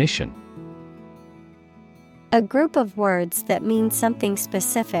 Definition. A group of words that mean something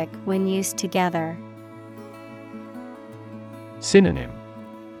specific when used together. Synonym.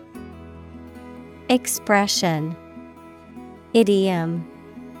 Expression, idiom,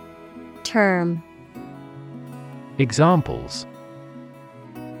 term. Examples.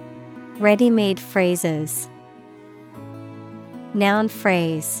 Ready-made phrases. Noun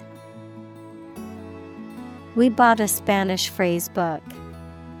phrase. We bought a Spanish phrase book.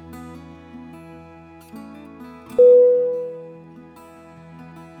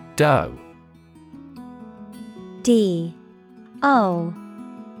 Dough. D O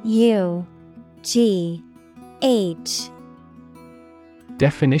U G H.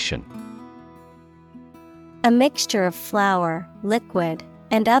 Definition. A mixture of flour, liquid,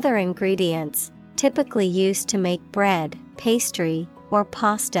 and other ingredients, typically used to make bread, pastry, or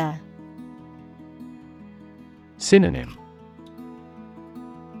pasta. Synonym.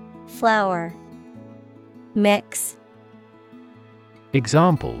 Flour, mix.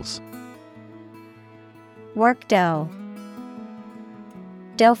 Examples. Work dough.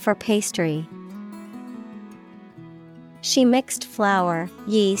 Dough for pastry. She mixed flour,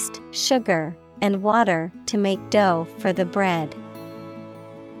 yeast, sugar, and water to make dough for the bread.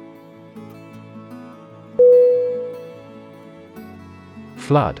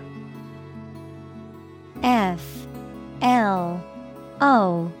 Flood. F-L-O-O-D.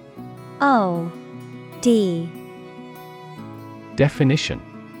 Definition.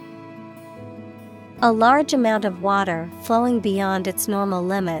 A large amount of water flowing beyond its normal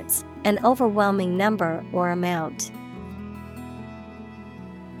limits, an overwhelming number or amount.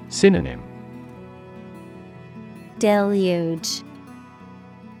 Synonym. Deluge,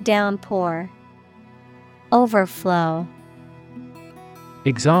 downpour, overflow.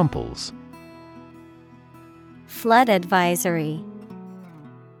 Examples. Flood advisory.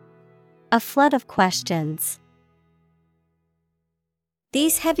 A flood of questions.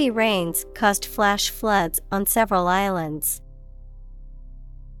 These heavy rains caused flash floods on several islands.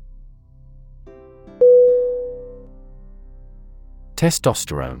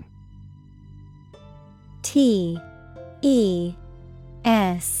 Testosterone.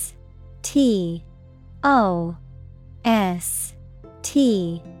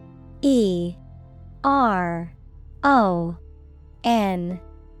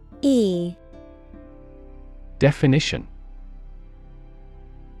 Definition.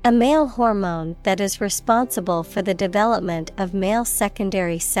 A male hormone that is responsible for the development of male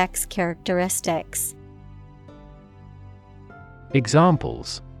secondary sex characteristics.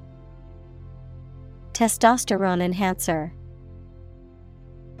 Examples. Testosterone enhancer.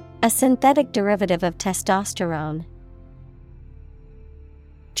 A synthetic derivative of testosterone.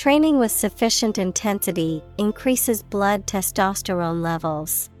 Training with sufficient intensity increases blood testosterone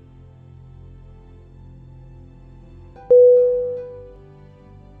levels.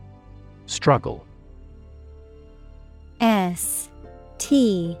 Struggle. S-T-R-U-G-G-L-E.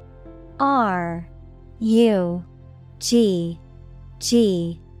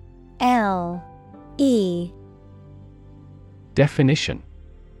 Definition.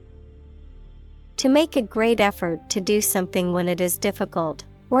 To make a great effort to do something when it is difficult,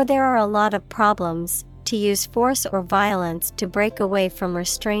 or there are a lot of problems, to use force or violence to break away from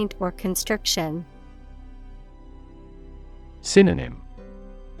restraint or constriction. Synonym.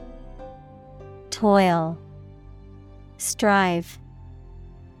 Toil, strive,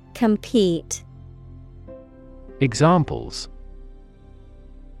 compete. Examples.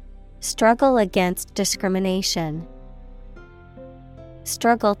 Struggle against discrimination.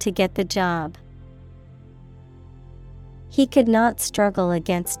 Struggle to get the job. He could not struggle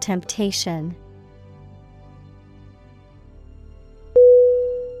against temptation.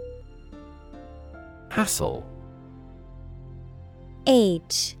 Hassle.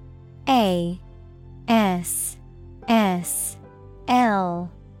 H-A-S-S-L-E.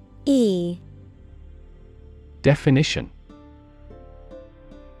 Definition.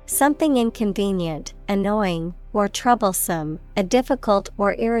 Something inconvenient, annoying, or troublesome, a difficult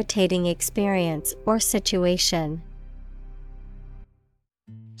or irritating experience or situation.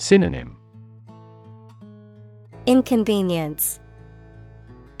 Synonym. Inconvenience,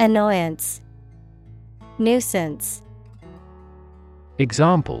 annoyance, nuisance.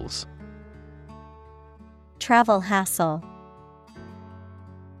 Examples. Travel hassle.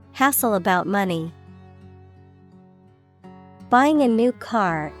 Hassle about money. Buying a new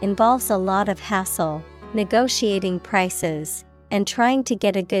car involves a lot of hassle, negotiating prices, and trying to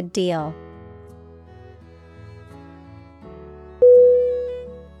get a good deal.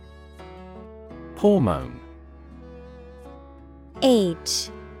 Hormone.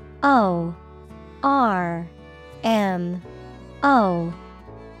 H-O-R-M-O-N-E.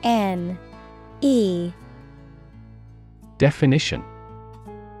 Definition.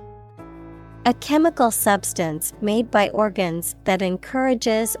 A chemical substance made by organs that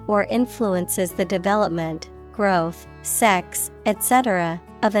encourages or influences the development, growth, sex, etc.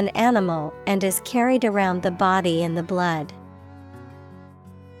 of an animal and is carried around the body in the blood.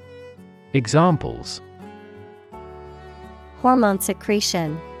 Examples. Hormone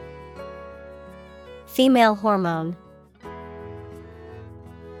secretion. Female hormone.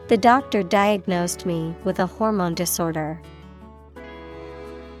 The doctor diagnosed me with a hormone disorder.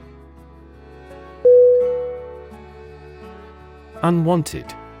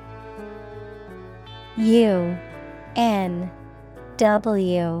 Unwanted. U-N-W-A-N-T-E-D.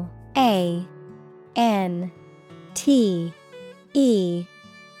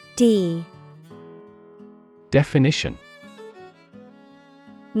 Definition.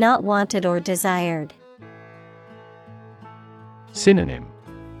 Not wanted or desired. Synonym.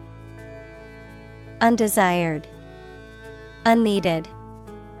 Undesired, unneeded,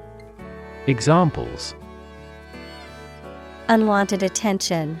 Examples: unwanted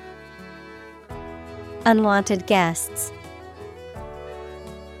attention, unwanted guests.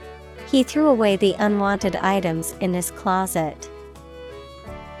 He threw away the unwanted items in his closet.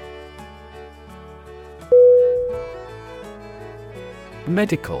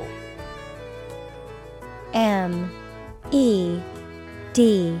 Medical. M-E-D-I-C-A-L.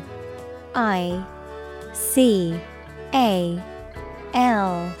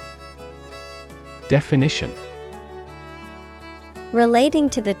 Definition: relating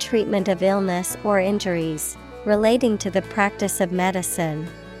to the treatment of illness or injuries, relating to the practice of medicine.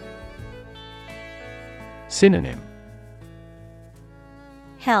 Synonym: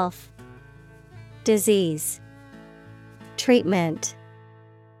 Health, disease, treatment.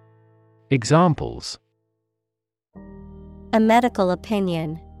 Examples: a medical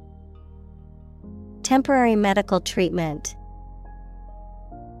opinion, temporary medical treatment.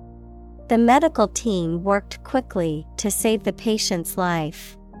 The medical team worked quickly to save the patient's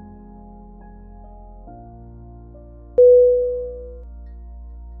life.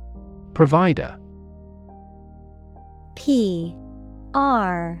 Provider. P-R-O-V-I-D-E-R.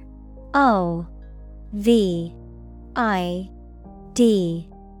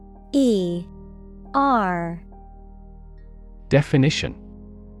 Definition: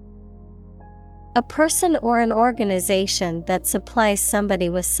 a person or an organization that supplies somebody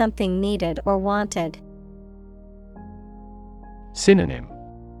with something needed or wanted. Synonym: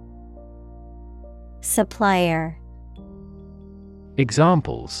 supplier.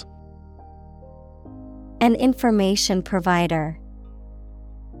 Examples: an information provider,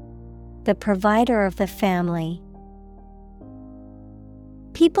 the provider of the family.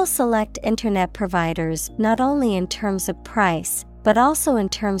 People select internet providers not only in terms of price, but also in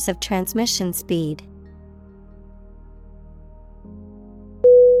terms of transmission speed.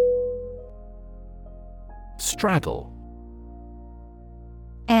 Straddle.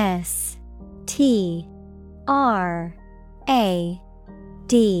 S-T-R-A-D-D-L-E.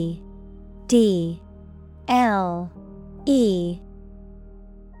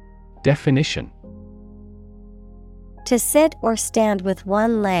 Definition: to sit or stand with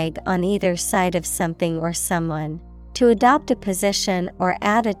one leg on either side of something or someone. To adopt a position or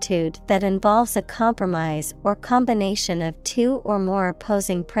attitude that involves a compromise or combination of two or more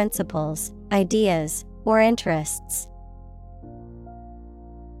opposing principles, ideas, or interests.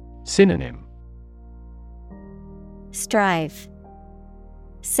 Synonym: strive,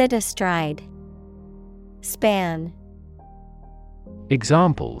 sit astride, span.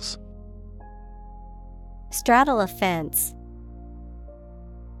 Examples: straddle a fence,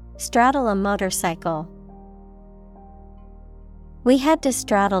 straddle a motorcycle. We had to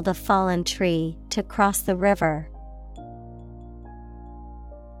straddle the fallen tree to cross the river.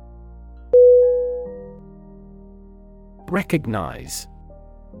 Recognize.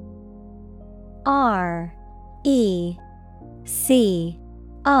 R-E-C-O-G-N-I-Z-E.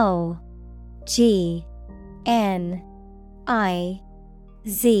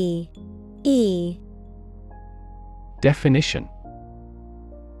 Definition: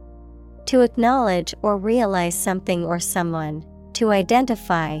 to acknowledge or realize something or someone. To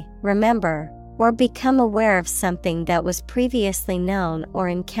identify, remember, or become aware of something that was previously known or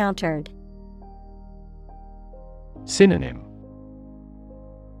encountered. Synonym: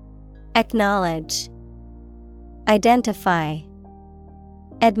 acknowledge, identify,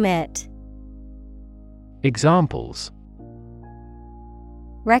 admit. Examples: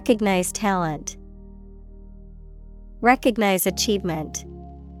 recognize talent, recognize achievement.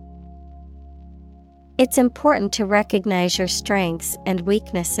 It's important to recognize your strengths and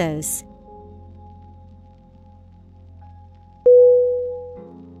weaknesses.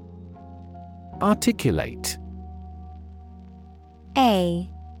 Articulate.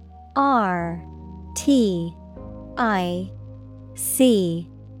 A-R-T-I-C-U-L-A-T-E.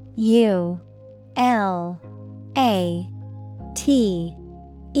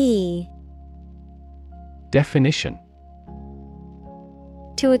 Definition: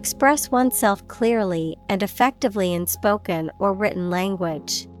 to express oneself clearly and effectively in spoken or written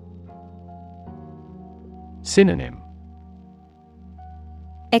language. Synonym: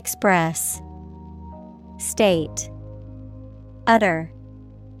 express, state, utter.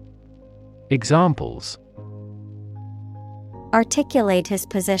 Examples: articulate his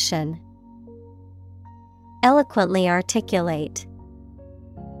position, eloquently articulate.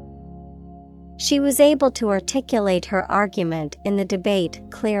 She was able to articulate her argument in the debate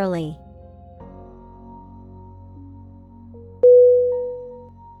clearly.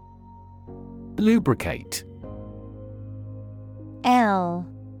 Lubricate. L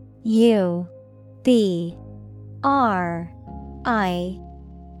U B R I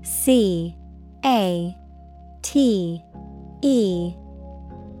C A T E.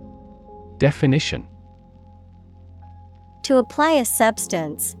 Definition: To apply a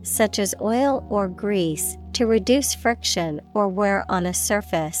substance, such as oil or grease, to reduce friction or wear on a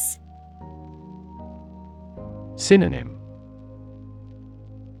surface. Synonym: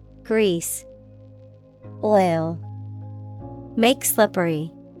 Grease, oil. Make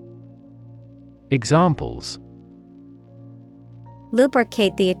slippery. Examples: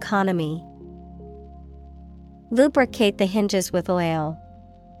 Lubricate the economy. Lubricate the hinges with oil.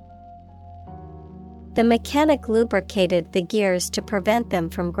 The mechanic lubricated the gears to prevent them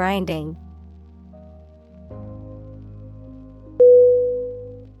from grinding.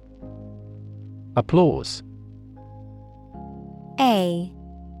 Applause. A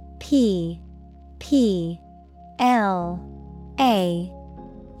P P L A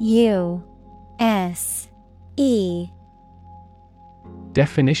U S E.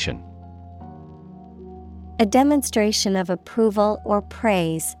 Definition: A demonstration of approval or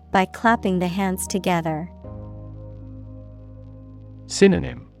praise by clapping the hands together.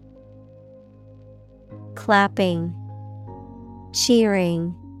 Synonym: Clapping,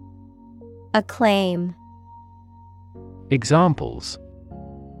 cheering, acclaim. Examples: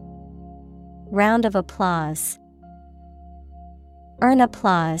 Round of applause. Earn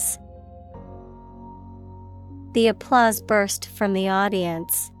applause. The applause burst from the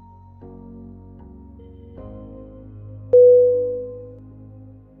audience.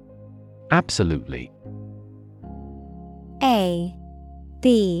 Absolutely. A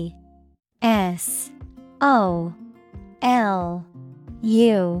B S O L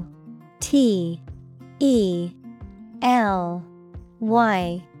U T E L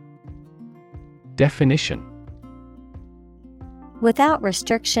Y. Definition: Without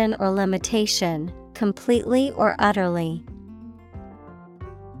restriction or limitation, completely or utterly.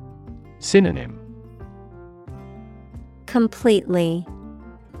 Synonym: Completely,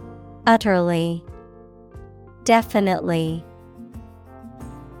 utterly, definitely.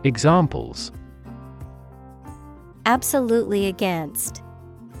 Examples: Absolutely against.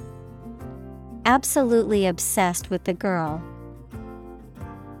 Absolutely obsessed with the girl.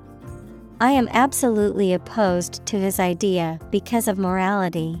 I am absolutely opposed to his idea because of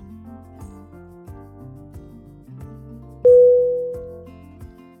morality.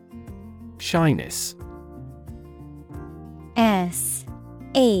 Shyness. S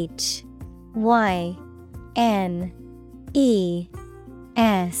H Y N E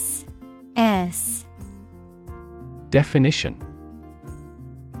S S. Definition: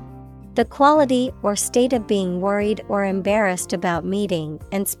 The quality or state of being worried or embarrassed about meeting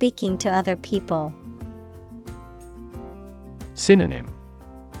and speaking to other people. Synonym: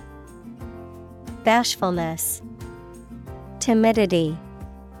 Bashfulness, timidity,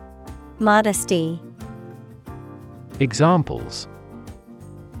 modesty. Examples: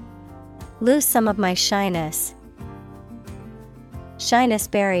 Lose some of my shyness. Shyness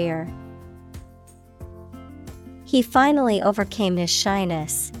barrier. He finally overcame his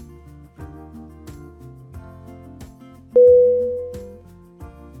shyness.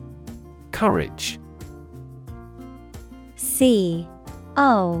 Courage. C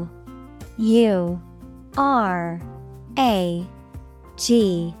O U R A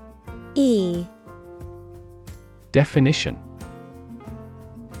G E. Definition: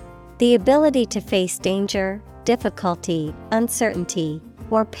 The ability to face danger, difficulty, uncertainty,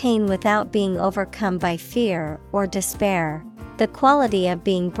 or pain without being overcome by fear or despair. The quality of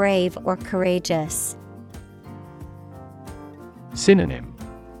being brave or courageous. Synonym: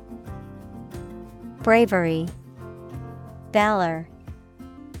 Bravery, valor,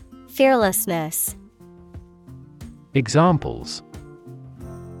 fearlessness. Examples: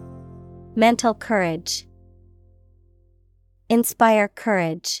 Mental courage. Inspire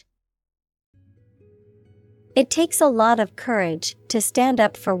courage. It takes a lot of courage to stand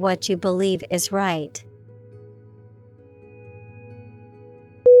up for what you believe is right.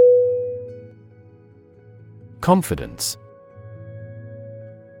 Confidence.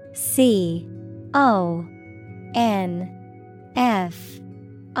 C O N F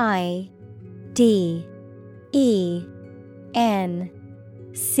I D E N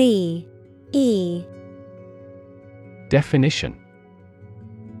C E. Definition: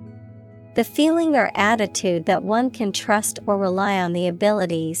 The feeling or attitude that one can trust or rely on the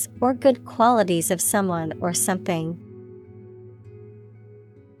abilities or good qualities of someone or something.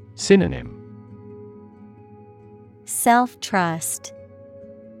 Synonym: Self-trust,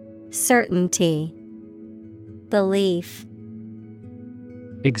 certainty, belief.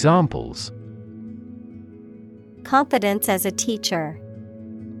 Examples: confidence as a teacher.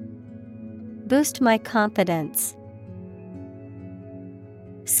 Boost my confidence.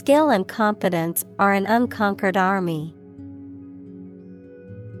 Skill and confidence are an unconquered army.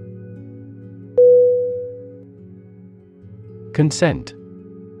 Consent.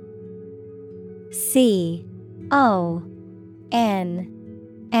 CONSENT.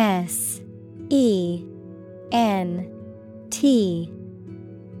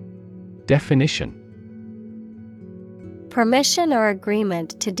 Definition: permission or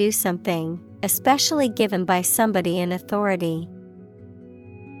agreement to do something, especially given by somebody in authority.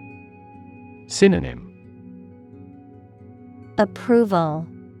 Synonym: approval,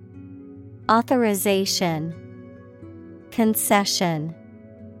 authorization, concession.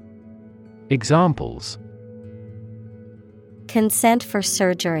 Examples: consent for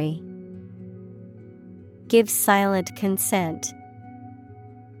surgery. Give silent consent.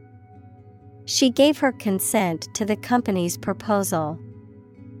 She gave her consent to the company's proposal.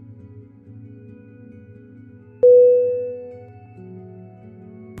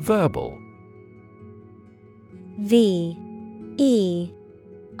 Verbal. VERBAL.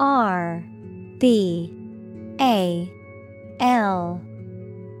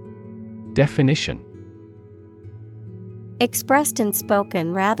 Definition: expressed in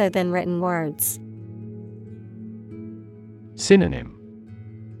spoken rather than written words. Synonym: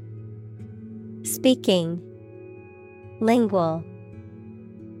 speaking, lingual,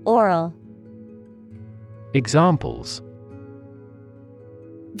 oral. Examples: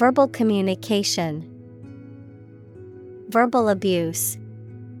 verbal communication, verbal abuse.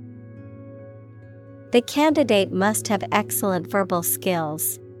 The candidate must have excellent verbal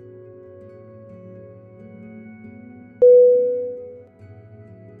skills.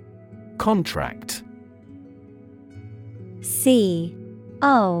 Contract. CONTRACT.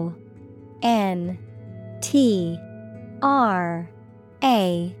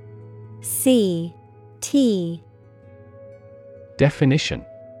 Definition: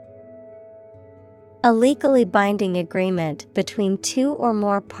 a legally binding agreement between two or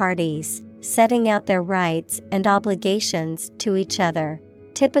more parties, setting out their rights and obligations to each other,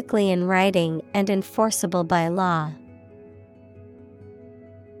 typically in writing and enforceable by law.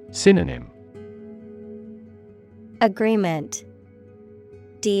 Synonym: agreement,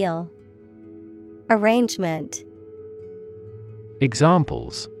 deal, arrangement.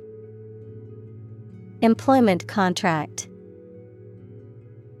 Examples: employment contract,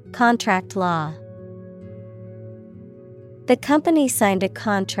 contract law. The company signed a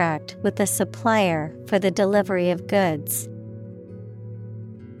contract with a supplier for the delivery of goods.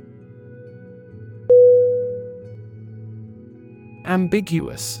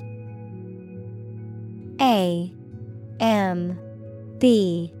 Ambiguous. AMBIGUOUS.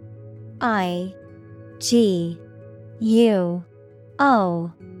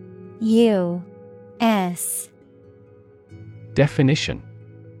 Definition: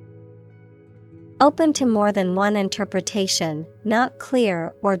 open to more than one interpretation, not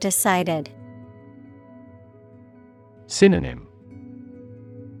clear or decided. Synonym: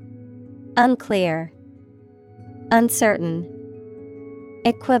 unclear, uncertain,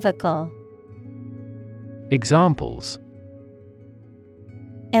 equivocal. Examples: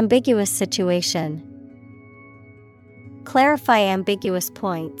 ambiguous situation. Clarify ambiguous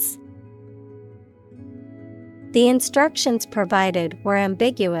points. The instructions provided were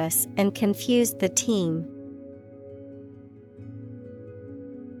ambiguous and confused the team.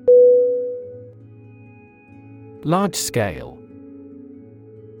 Large scale.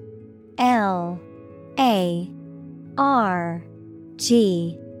 LARGESCALE.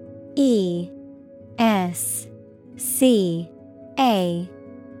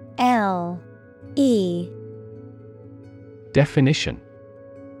 Definition: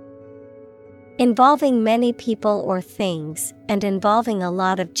 involving many people or things, and involving a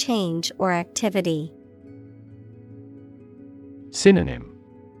lot of change or activity. Synonym: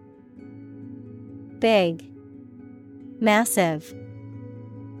 big, massive,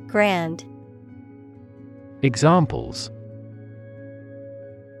 grand. Examples: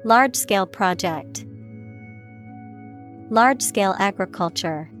 large-scale project, large-scale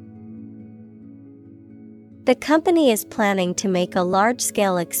agriculture. The company is planning to make a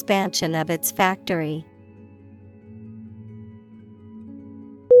large-scale expansion of its factory.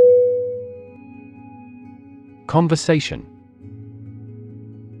 Conversation.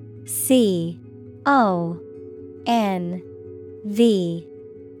 CONVERSATION.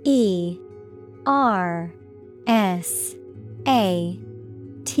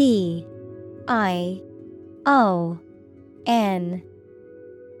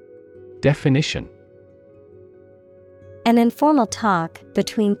 Definition: an informal talk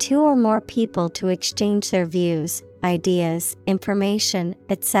between two or more people to exchange their views, ideas, information,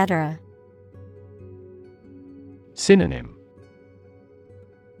 etc. Synonym: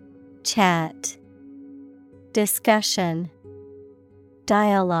 Chat, discussion,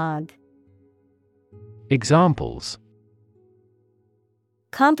 dialogue. Examples: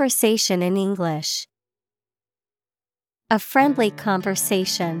 conversation in English. A friendly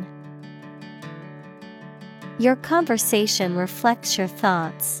conversation. Your conversation reflects your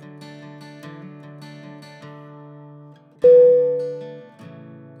thoughts.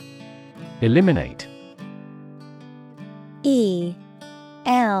 Eliminate. E-L-I-M-I-N-A-T-E.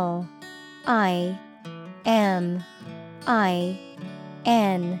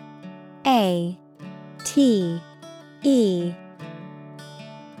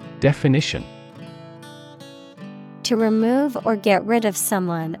 Definition: to remove or get rid of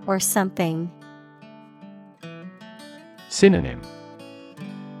someone or something. Synonym: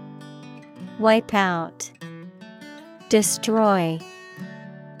 Wipe out, destroy,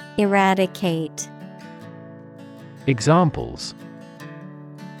 eradicate. Examples: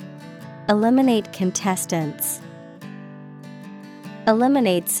 eliminate contestants.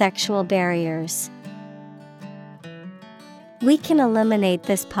 Eliminate sexual barriers. We can eliminate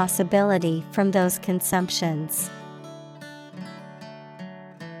this possibility from those consumptions.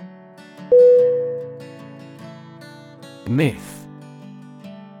 Myth.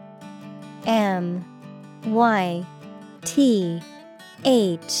 M-Y-T-H.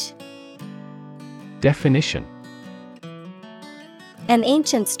 Definition: an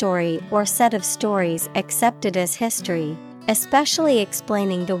ancient story or set of stories accepted as history, especially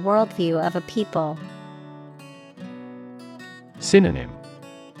explaining the worldview of a people. Synonym: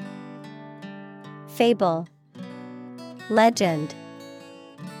 fable, legend,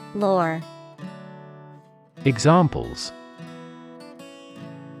 lore. Examples: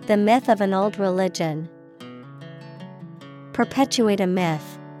 the myth of an old religion. Perpetuate a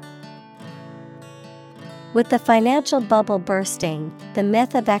myth. With the financial bubble bursting, the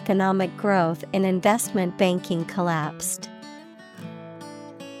myth of economic growth in investment banking collapsed.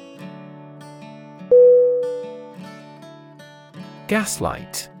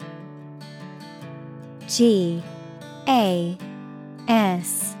 Gaslight. G-A-S-L-I-G-H-T.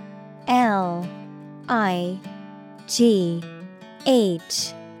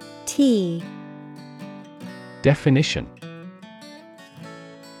 Definition: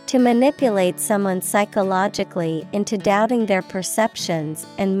 to manipulate someone psychologically into doubting their perceptions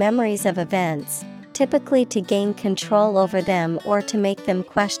and memories of events, typically to gain control over them or to make them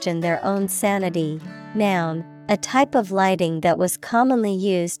question their own sanity. Noun, a type of lighting that was commonly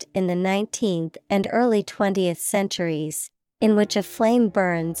used in the 19th and early 20th centuries, in which a flame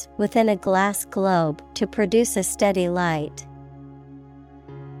burns within a glass globe to produce a steady light.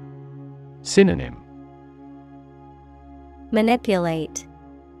 Synonym: manipulate,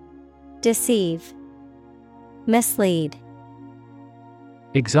 deceive, mislead.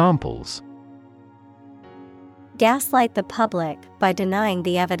 Examples: gaslight the public by denying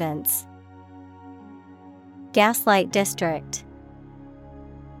the evidence. Gaslight district.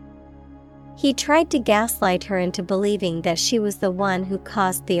 He tried to gaslight her into believing that she was the one who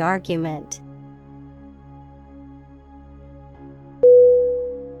caused the argument.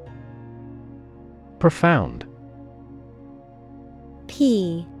 Profound.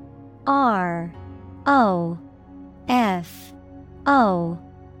 P-R-O-F-O-U-N-D.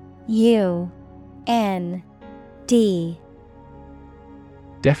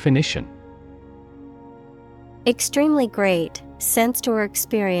 Definition: extremely great, sensed or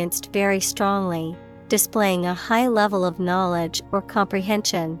experienced very strongly, displaying a high level of knowledge or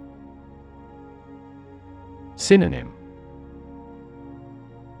comprehension. Synonym: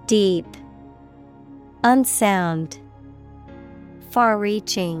 deep, unsound,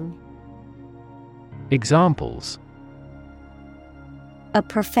 far-reaching. Examples: a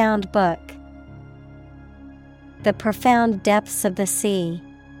profound book. The profound depths of the sea.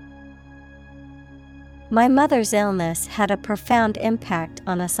 My mother's illness had a profound impact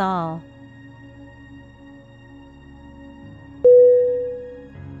on us all.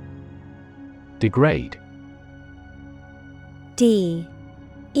 Degrade. D-E-G-R-A-D-E.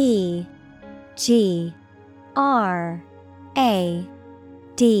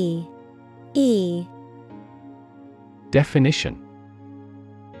 Definition: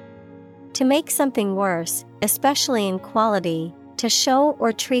 to make something worse, especially in quality, to show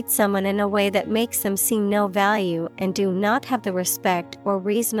or treat someone in a way that makes them see no value and do not have the respect or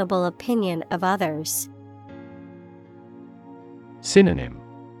reasonable opinion of others. Synonym: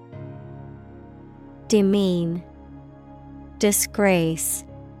 demean, disgrace,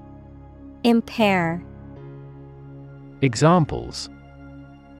 impair. Examples: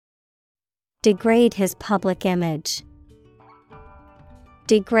 Degrade his public image.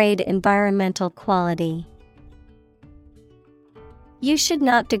 Degrade environmental quality. You should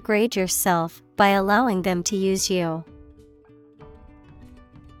not degrade yourself by allowing them to use you.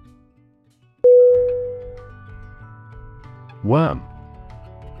 Worm.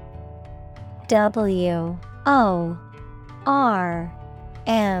 W-O-R-M.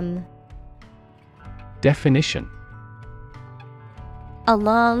 Definition: A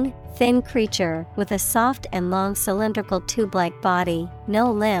long, thin creature with a soft and long cylindrical tube-like body,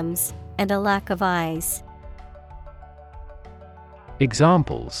 no limbs, and a lack of eyes.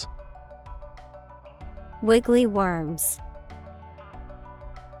 Examples: Wiggly worms.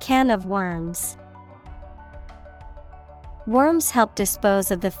 Can of worms. Worms help dispose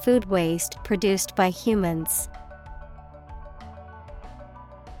of the food waste produced by humans.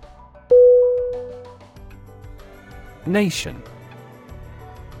 Nation.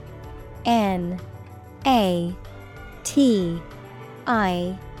 N-A-T-I-O-N.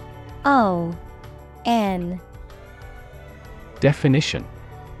 Definition: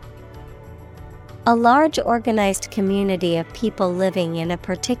 A large organized community of people living in a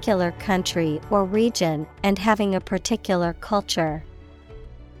particular country or region and having a particular culture.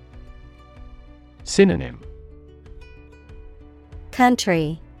 Synonym: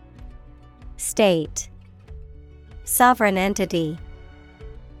 Country, state, sovereign entity.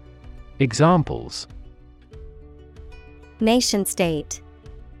 Examples: Nation-state.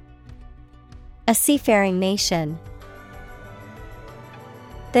 A seafaring nation.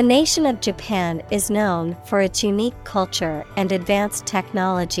 The nation of Japan is known for its unique culture and advanced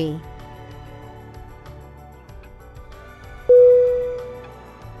technology.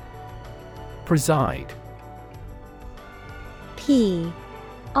 Preside. P-R-E-S-I-D-E.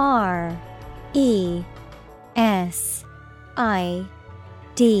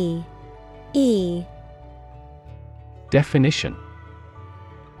 Definition: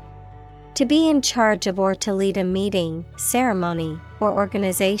 To be in charge of or to lead a meeting, ceremony, or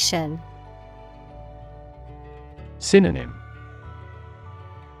organization. Synonym: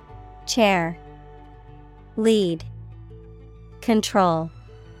 Chair, lead, control.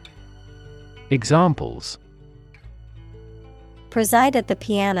 Examples: Preside at the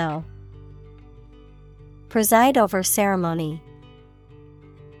piano. Preside over ceremony.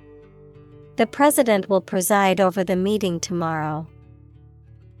 The president will preside over the meeting tomorrow.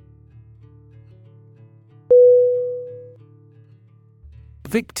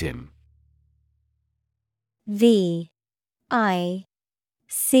 Victim. V-I-C-T-I-M.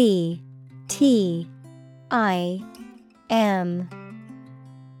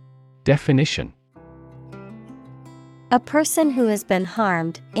 Definition: A person who has been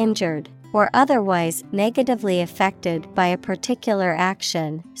harmed, injured, or otherwise negatively affected by a particular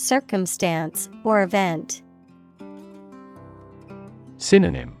action, circumstance, or event.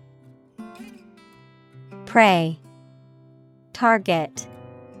 Synonym: Prey, target,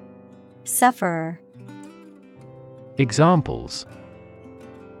 sufferer. Examples: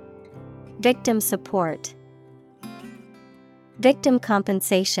 Victim support. Victim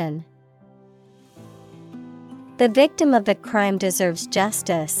compensation. The victim of the crime deserves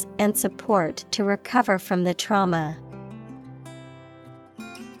justice and support to recover from the trauma.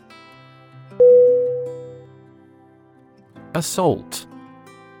 Assault.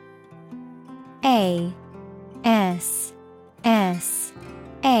 A-S-S-A-U-L-T.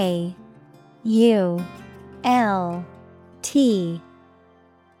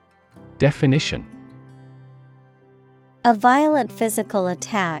 Definition: A violent physical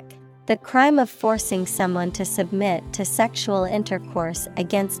attack, the crime of forcing someone to submit to sexual intercourse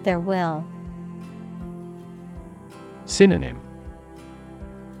against their will. Synonym: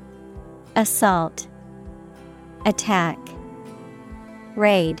 Assault, attack,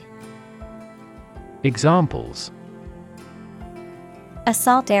 raid. Examples: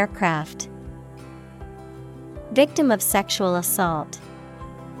 Assault aircraft. Victim of sexual assault.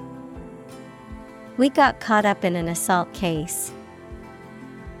 We got caught up in an assault case.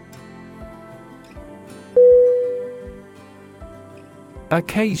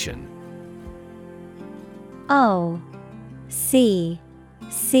 Occasion. O-C-C-A-S-I-O-N.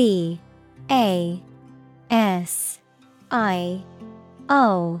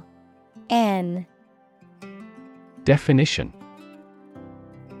 Definition: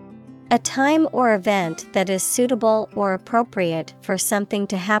 A time or event that is suitable or appropriate for something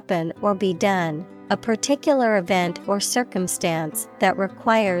to happen or be done, a particular event or circumstance that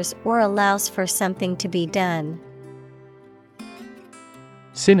requires or allows for something to be done.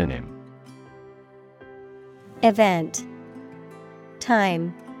 Synonym: Event,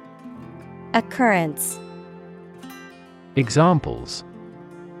 time, occurrence. Examples: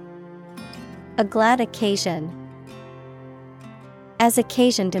 A glad occasion. As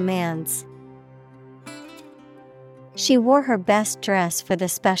occasion demands. She wore her best dress for the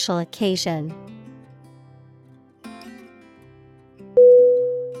special occasion.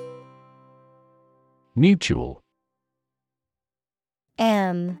 Mutual.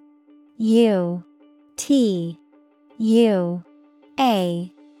 M-U-T-U-A-L.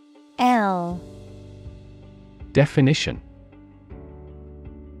 Definition: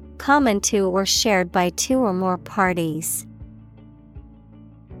 Common to or shared by two or more parties.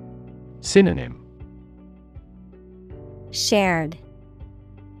 Synonym: Shared,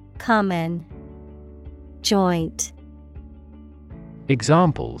 common, joint.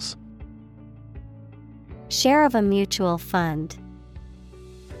 Examples: Share of a mutual fund.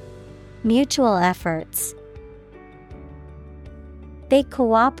 Mutual efforts. They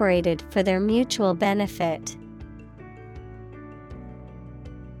cooperated for their mutual benefit.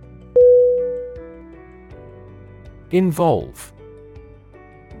 Involve.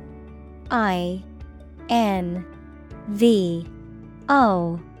 I-N-V-O-L-V-E.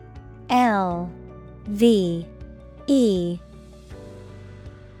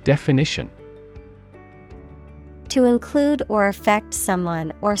 Definition: To include or affect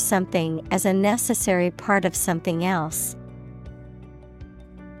someone or something as a necessary part of something else.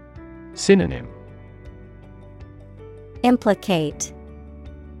 Synonym: Implicate,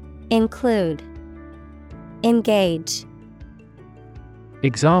 include, engage.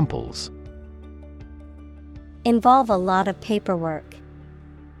 Examples: Involve a lot of paperwork.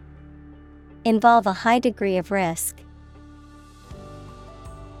 Involve a high degree of risk.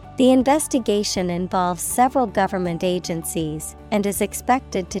 The investigation involves several government agencies and is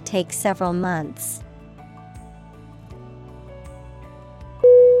expected to take several months.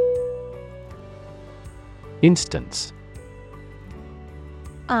 Instance.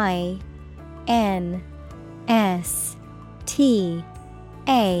 I-N-S-T-A-N-C-E.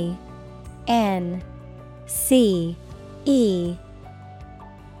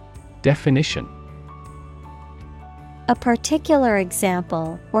 Definition: A particular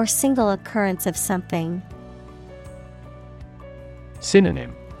example or single occurrence of something.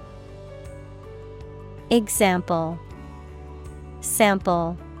 Synonym: Example,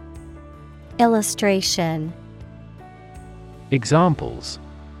 sample, illustration. Examples: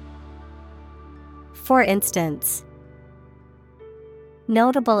 For instance.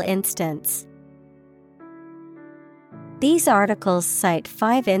 Notable instance. These articles cite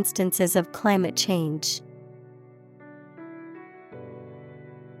 5 instances of climate change.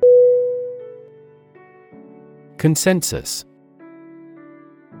 Consensus.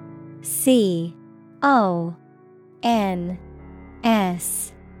 C-O-N-S-E-N-S-U-S.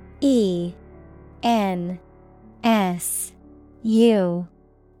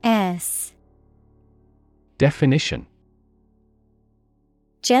 Definition: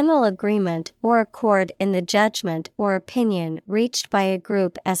 General agreement or accord in the judgment or opinion reached by a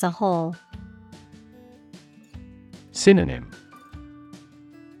group as a whole. Synonym: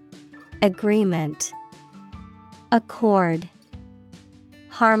 Agreement, accord,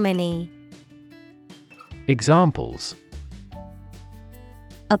 harmony. Examples: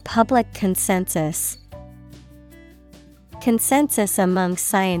 A public consensus. Consensus among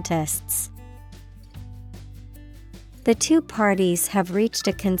scientists. The two parties have reached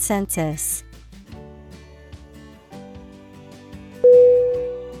a consensus.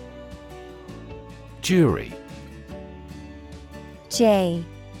 Jury. J-U-R-Y.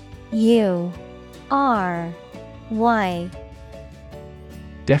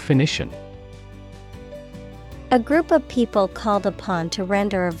 Definition: A group of people called upon to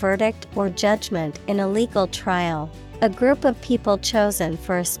render a verdict or judgment in a legal trial. A group of people chosen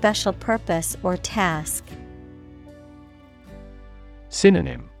for a special purpose or task.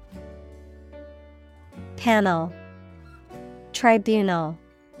 Synonym: Panel, tribunal,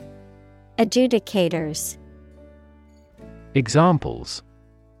 adjudicators. Examples: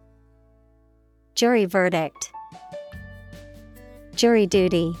 Jury verdict, jury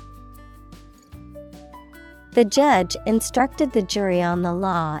duty. The judge instructed the jury on the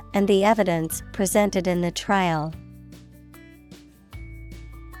law and the evidence presented in the trial.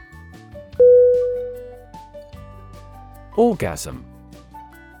 Orgasm.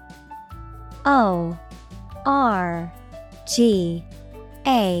 O-R-G-A-S-M.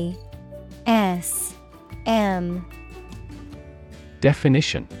 S M.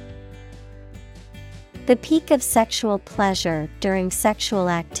 Definition: The peak of sexual pleasure during sexual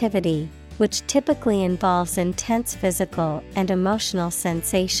activity, which typically involves intense physical and emotional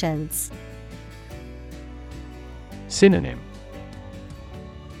sensations. Synonym: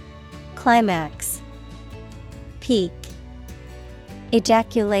 Climax, peak,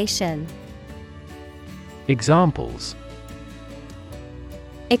 ejaculation. Examples: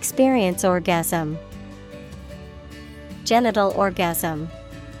 Experience orgasm, genital orgasm.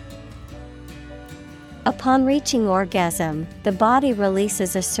 Upon reaching orgasm, the body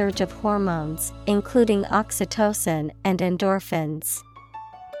releases a surge of hormones, including oxytocin and endorphins.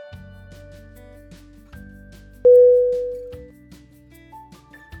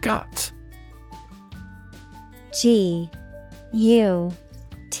 Gut. Gut.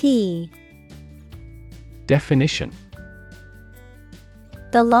 Definition: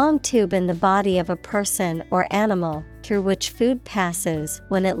 the long tube in the body of a person or animal through which food passes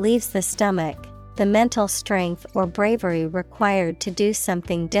when it leaves the stomach, the mental strength or bravery required to do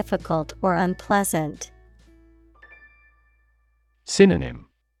something difficult or unpleasant. Synonym: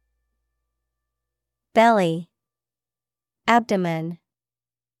 Belly, abdomen,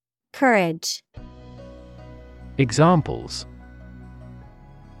 courage. Examples: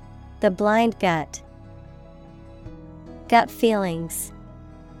 the blind gut, gut feelings.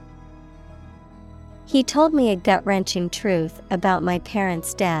 He told me a gut-wrenching truth about my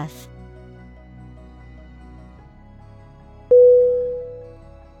parents' death.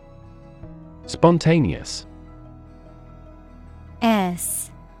 Spontaneous.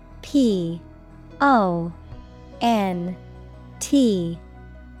 Spontaneous.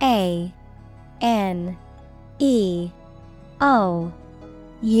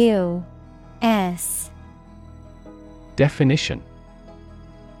 Definition: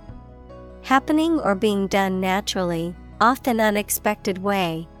 Happening or being done naturally, often unexpected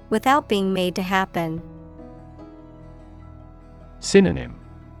way, without being made to happen. Synonym: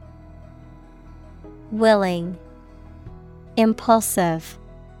 Willing, impulsive,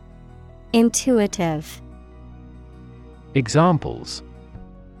 intuitive. Examples: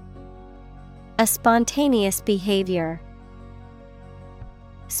 a spontaneous behavior,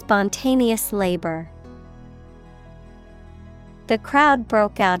 spontaneous labor. The crowd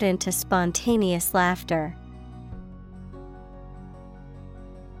broke out into spontaneous laughter.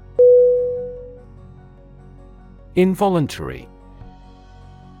 Involuntary.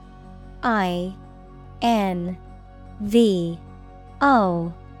 INVOLUNTARY.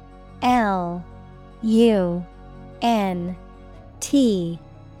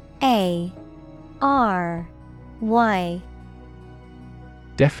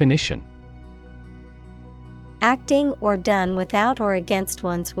 Definition: acting or done without or against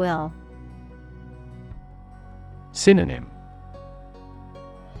one's will. Synonym: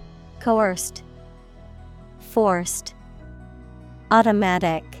 Coerced, forced,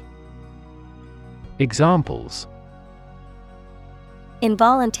 automatic. Examples: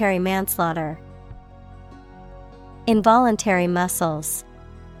 involuntary manslaughter, involuntary muscles.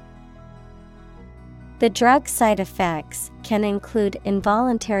 The drug side effects can include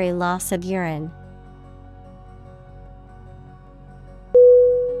involuntary loss of urine.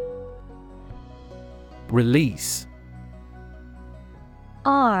 Release.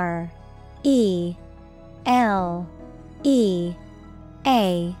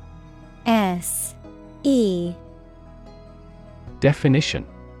 RELEASE. Definition: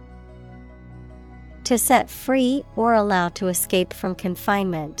 to set free or allow to escape from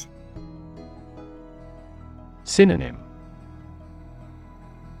confinement. Synonym: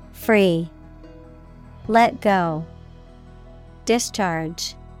 free, let go,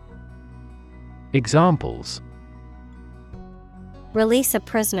 discharge. Examples: release a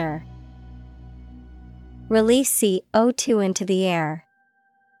prisoner, release CO2 into the air.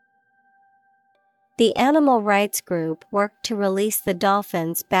 The animal rights group worked to release the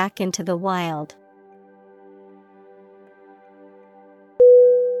dolphins back into the wild.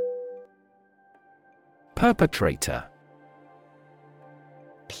 Perpetrator.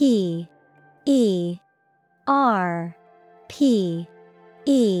 PERPETRATOR.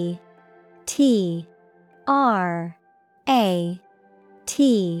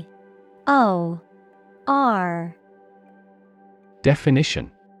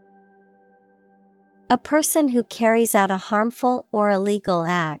 Definition: a person who carries out a harmful or illegal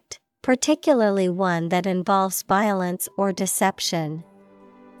act, particularly one that involves violence or deception.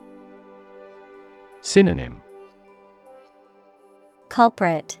 Synonym: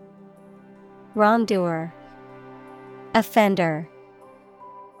 culprit, wrongdoer, offender.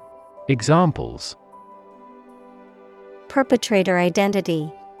 Examples: perpetrator identity,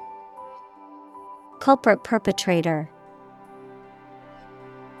 culprit perpetrator.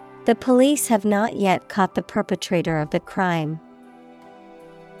 The police have not yet caught the perpetrator of the crime.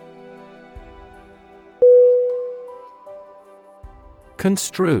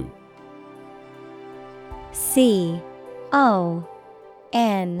 Construe. CONSTRUE.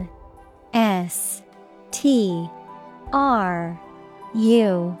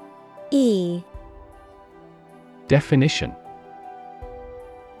 Definition: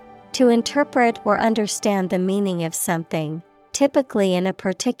 to interpret or understand the meaning of something, typically in a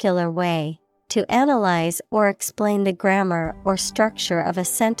particular way, to analyze or explain the grammar or structure of a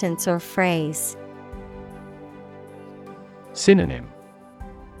sentence or phrase. Synonym: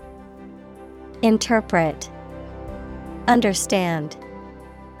 Interpret, understand,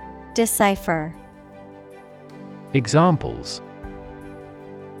 decipher. Examples: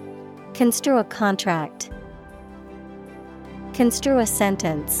 construe a contract, construe a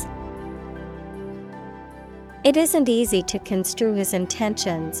sentence. It isn't easy to construe his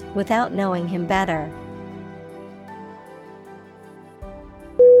intentions without knowing him better.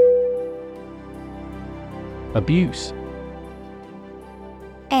 Abuse.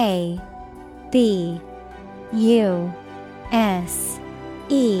 A-B-U-S-E.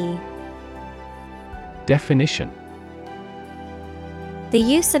 Definition: the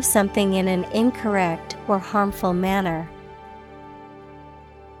use of something in an incorrect or harmful manner.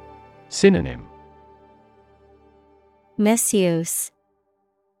 Synonym: misuse,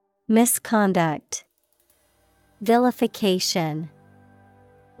 misconduct, vilification.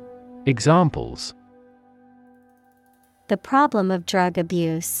 Examples: the problem of drug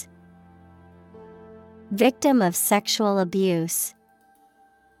abuse, victim of sexual abuse.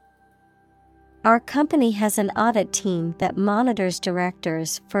 Our company has an audit team that monitors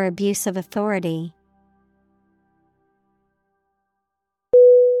directors for abuse of authority.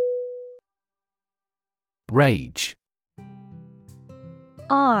 Rage.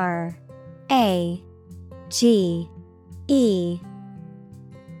 R-A-G-E.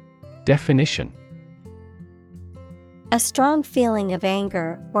 Definition: a strong feeling of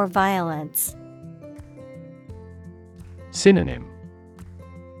anger or violence. Synonym: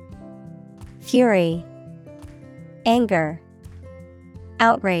 fury, anger,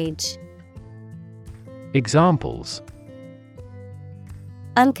 outrage. Examples: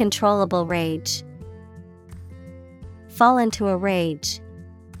 uncontrollable rage, fall into a rage.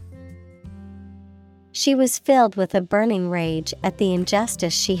 She was filled with a burning rage at the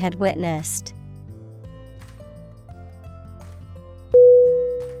injustice she had witnessed.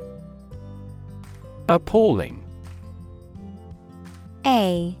 Appalling.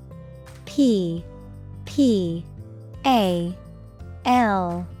 A P P A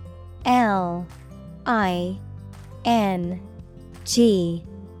L L I N G.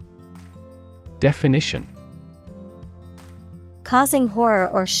 Definition: causing horror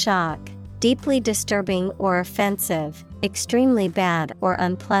or shock, deeply disturbing or offensive, extremely bad or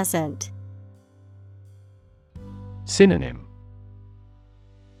unpleasant. Synonym: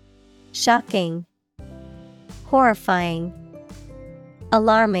 shocking, horrifying,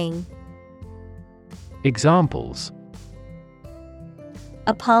 alarming. Examples: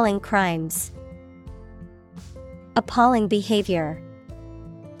 appalling crimes, appalling behavior.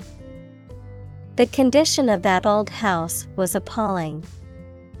 The condition of that old house was appalling.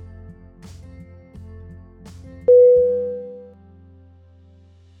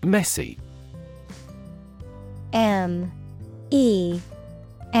 Messy. M-E-S-S-Y.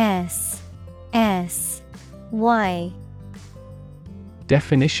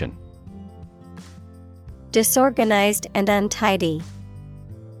 Definition: disorganized and untidy.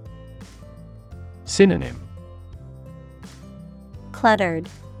 Synonym: cluttered,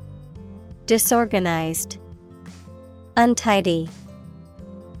 disorganized, untidy.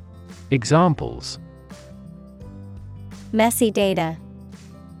 Examples: messy data,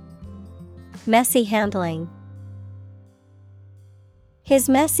 messy handling. His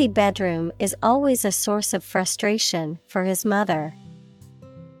messy bedroom is always a source of frustration for his mother.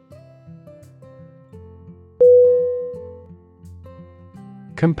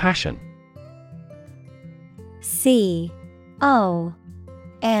 Compassion. C-O-M-P-A-S-S-I-O-N.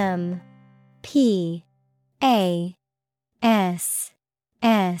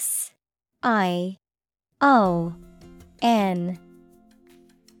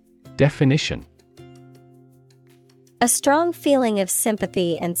 Definition: a strong feeling of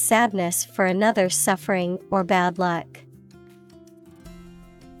sympathy and sadness for another's suffering or bad luck.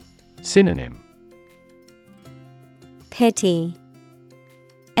 Synonym: pity,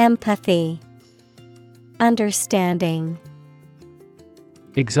 Empathy, understanding.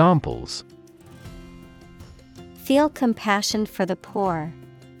 Examples: Feel compassion for the poor.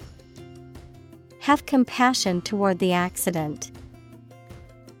 Have compassion toward the accident.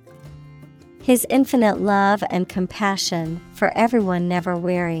 His infinite love and compassion for everyone never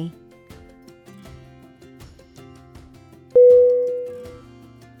weary.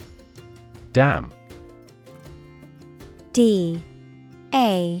 Dam. D-A-M.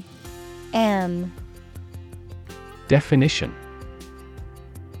 Definition: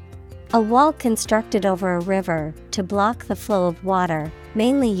 A wall constructed over a river to block the flow of water,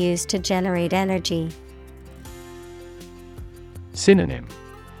 mainly used to generate energy. Synonym: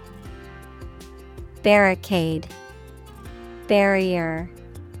 Barricade, barrier,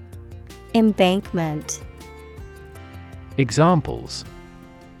 embankment. Examples: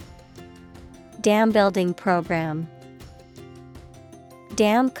 Dam building program.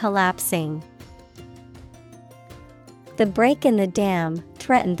 Dam collapsing. The break in the dam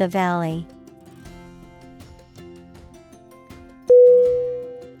threatened the valley.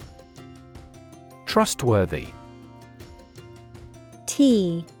 Trustworthy.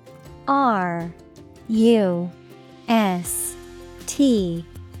 Trustworthy.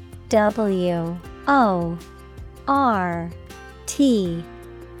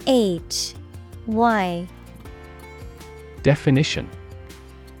 Definition: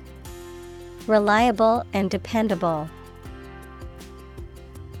 Reliable and dependable.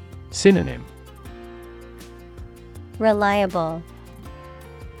 Synonym: Reliable,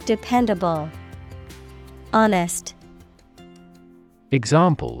 dependable, honest.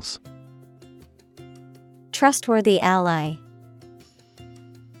 Examples: Trustworthy ally.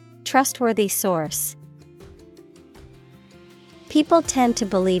 Trustworthy source. People tend to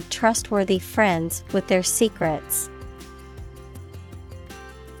believe trustworthy friends with their secrets.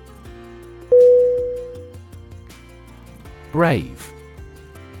 Brave.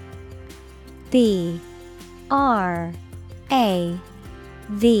 B-R-A-V-E.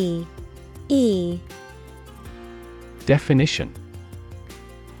 Definition: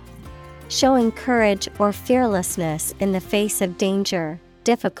 Showing courage or fearlessness in the face of danger,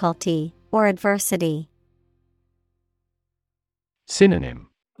 difficulty, or adversity. Synonym: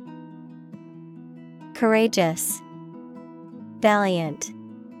 Courageous, valiant,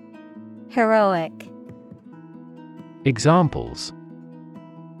 heroic. Examples: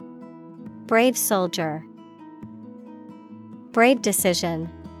 Brave soldier. Brave decision.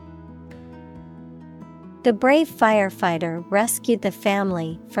 The brave firefighter rescued the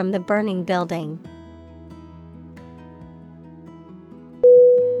family from the burning building.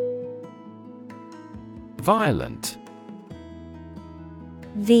 Violent.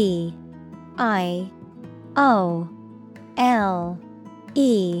 V-I-O-L-E-N-T.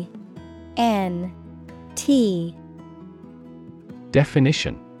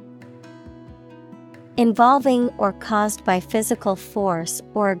 Definition: Involving or caused by physical force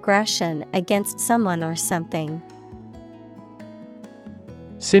or aggression against someone or something.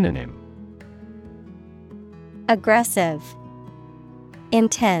 Synonym: Aggressive,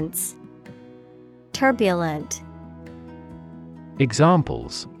 intense, turbulent.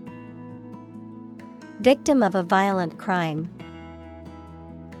 Examples: Victim of a violent crime.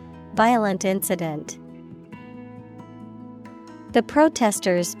 Violent incident. The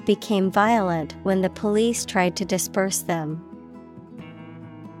protesters became violent when the police tried to disperse them.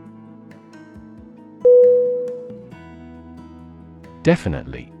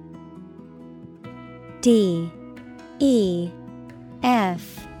 Definitely. D-E-F-I-N-I-T-E-L-Y.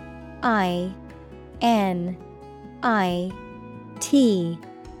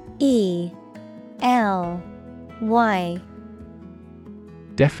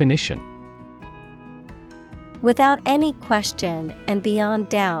 Definition: Without any question and beyond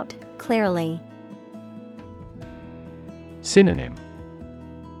doubt, clearly. Synonym: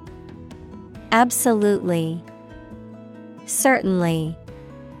 Absolutely. Certainly.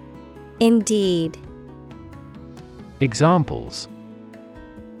 Indeed. Examples: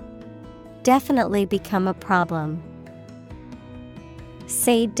 Definitely become a problem.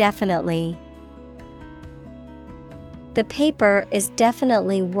 Say definitely. The paper is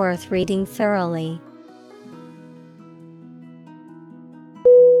definitely worth reading thoroughly.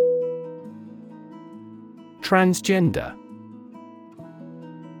 Transgender.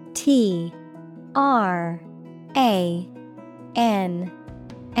 T R A N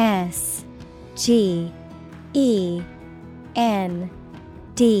S G E N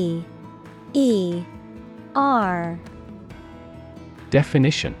D E R.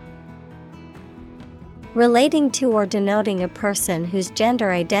 Definition: Relating to or denoting a person whose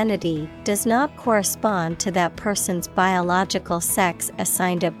gender identity does not correspond to that person's biological sex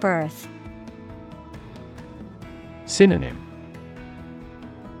assigned at birth. Synonym: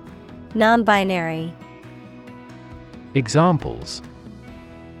 Non-binary. Examples: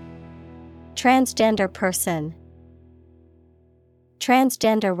 Transgender person.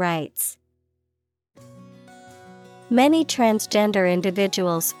 Transgender rights. Many transgender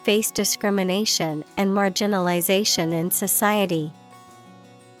individuals face discrimination and marginalization in society.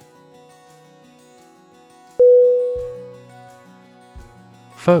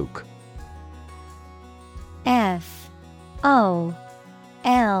 Folk. F-O-L-K.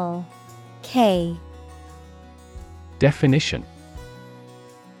 Definition: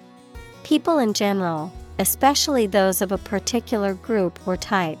 People in general, especially those of a particular group or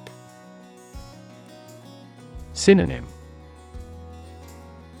type. Synonym: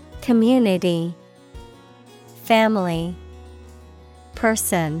 Community, family,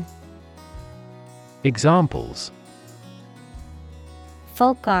 person. Examples: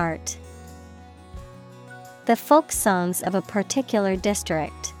 Folk art. The folk songs of a particular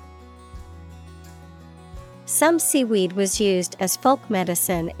district. Some seaweed was used as folk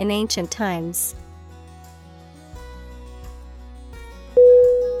medicine in ancient times.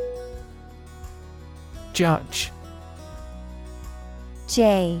 Judge.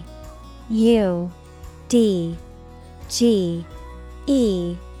 J-U-D-G-E.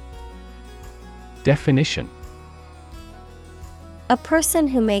 Definition: A person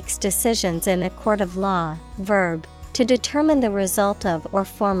who makes decisions in a court of law. Verb, to determine the result of or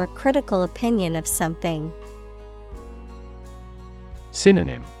form a critical opinion of something.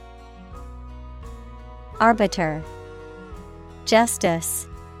 Synonym: Arbiter, justice.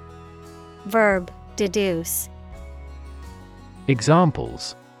 Verb, deduce.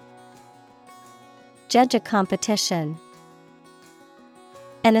 Examples: Judge a competition.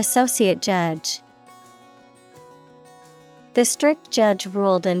 An associate judge. The strict judge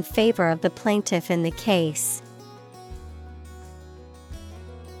ruled in favor of the plaintiff in the case.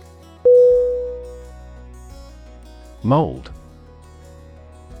 Mold.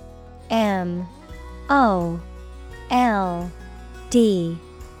 M-O-L-D.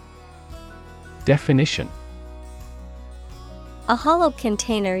 Definition: A hollow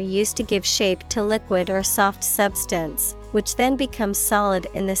container used to give shape to liquid or soft substance, which then becomes solid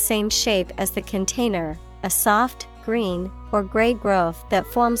in the same shape as the container, a soft, green, or gray growth that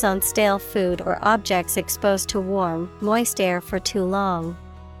forms on stale food or objects exposed to warm, moist air for too long.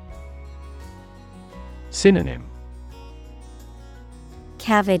 Synonym: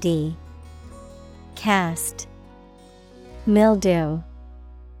 Cavity, cast, mildew.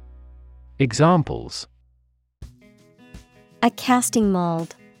 Examples: A casting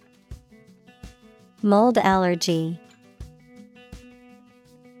mold. Mold allergy.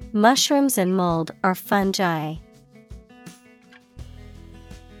 Mushrooms and mold are fungi.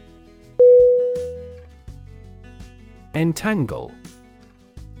 Entangle.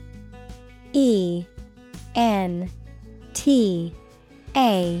 E-N-T-A-N-G-L-E.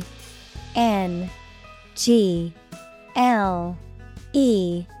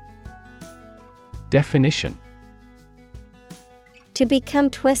 Definition: To become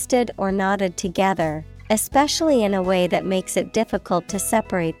twisted or knotted together, especially in a way that makes it difficult to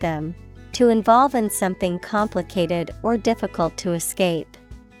separate them. To involve in something complicated or difficult to escape.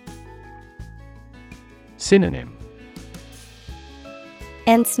 Synonym: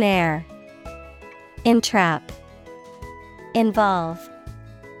 Ensnare, entrap, involve.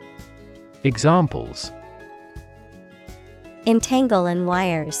 Examples: Entangle in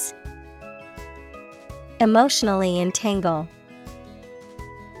wires. Emotionally entangle.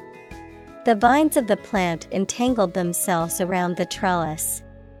 The vines of the plant entangled themselves around the trellis.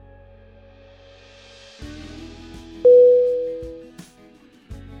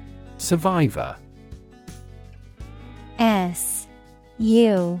 Survivor. S-U-R-V-I-V-O-R.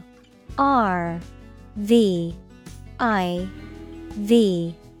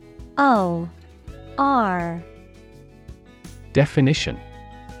 Definition: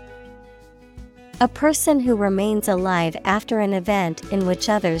 A person who remains alive after an event in which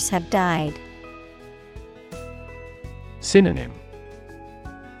others have died. Synonym: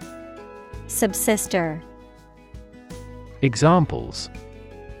 Subsister. Examples: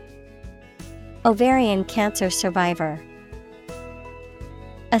 Ovarian cancer survivor.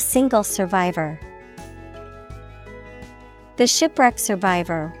 A single survivor. The shipwreck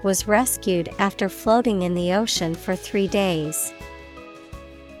survivor was rescued after floating in the ocean for 3 days.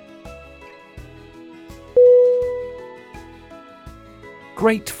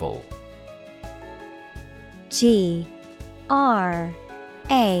 Grateful. G R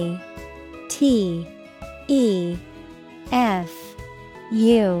A T E F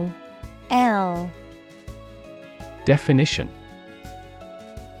U L. Definition: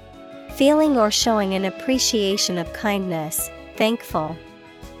 feeling or showing an appreciation of kindness, thankful.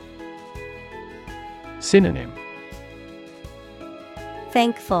 Synonym: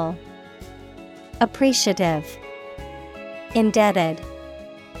 Thankful, appreciative, indebted.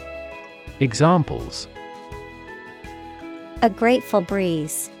 Examples: a grateful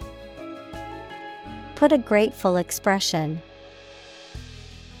breeze. Put a grateful expression.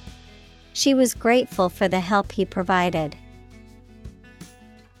 She was grateful for the help he provided.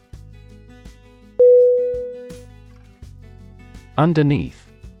 Underneath.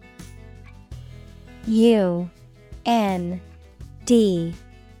 U N D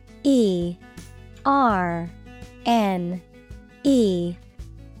E R N E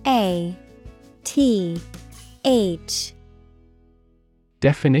A T H.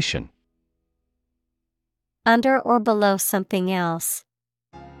 Definition: under or below something else.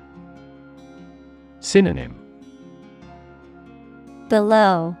 Synonym: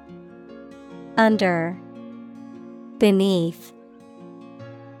 Below, under, beneath.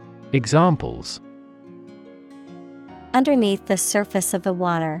 Examples: underneath the surface of the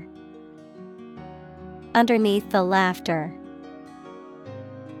water. Underneath the laughter.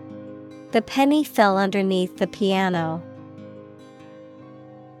 The penny fell underneath the piano.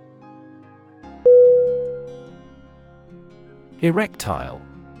 Erectile.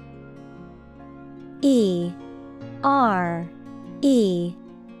 E R E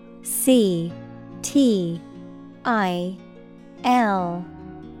C T I L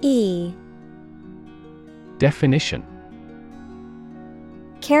E. Definition: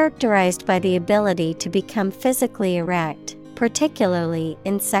 characterized by the ability to become physically erect, particularly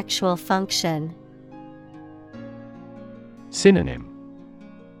in sexual function. Synonym: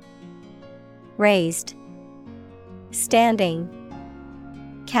 raised, standing,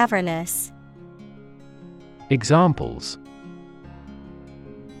 cavernous. Examples: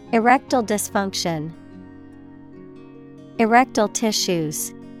 erectile dysfunction. Erectile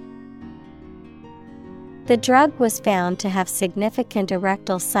tissues. The drug was found to have significant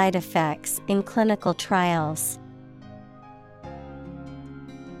erectile side effects in clinical trials.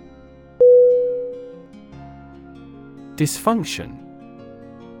 Dysfunction.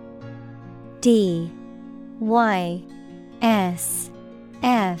 D Y S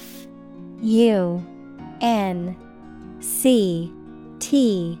F U N C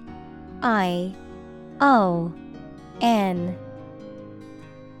T I O N.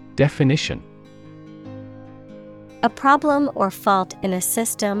 Definition: a problem or fault in a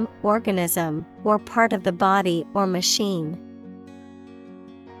system, organism, or part of the body or machine.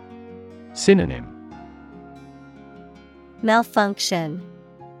 Synonym: malfunction,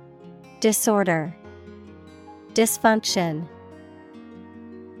 disorder, dysfunction.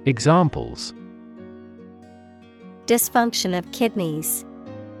 Examples: dysfunction of kidneys.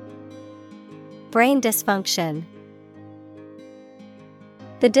 Brain dysfunction.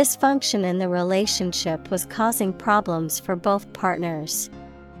 The dysfunction in the relationship was causing problems for both partners.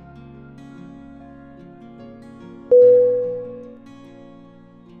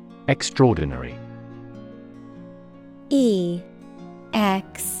 Extraordinary. E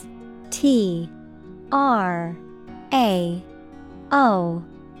X T R A O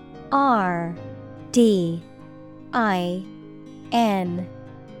R D I N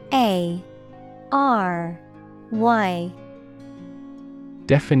A R Y.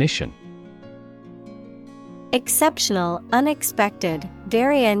 Definition: exceptional, unexpected,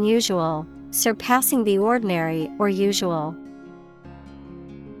 very unusual, surpassing the ordinary or usual.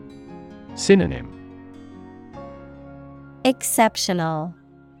 Synonym: exceptional,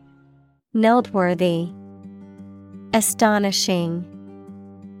 noteworthy, astonishing.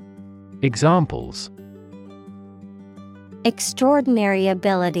 Examples: extraordinary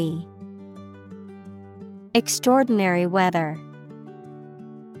ability. Extraordinary weather.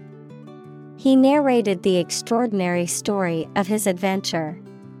 He narrated the extraordinary story of his adventure.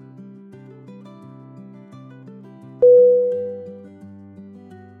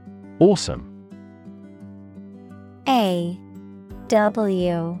 Awesome. A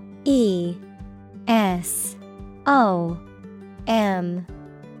W E S O M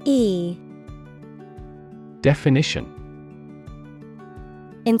E. Definition: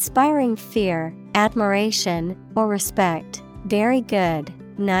 inspiring fear, admiration, or respect. Very good,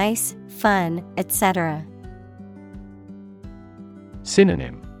 nice, fun, etc.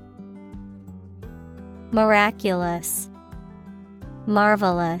 Synonym: miraculous,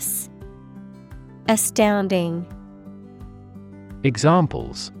 marvelous, Astounding.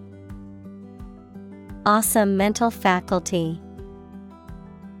 Examples: Awesome mental faculty.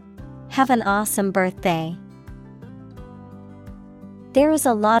 Have an awesome birthday. There is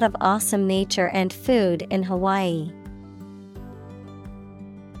a lot of awesome nature and food in Hawaii.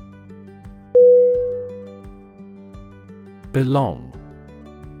 Belong.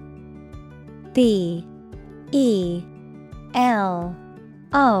 B-E-L-O-N-G.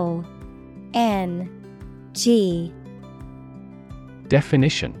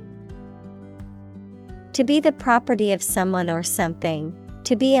 Definition: To be the property of someone or something,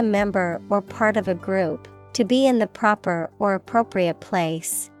 to be a member or part of a group, to be in the proper or appropriate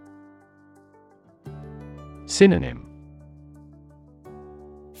place. Synonym: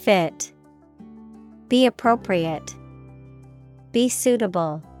 Fit. Be appropriate. Be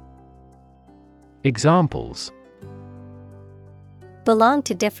suitable. Examples: Belong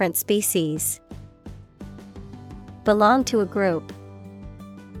to different species. Belong to a group.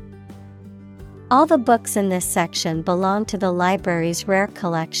 All the books in this section belong to the library's rare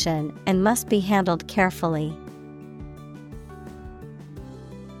collection and must be handled carefully.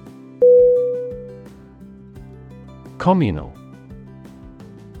 Communal.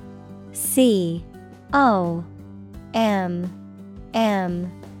 C-O-M-M-U-N-A-L.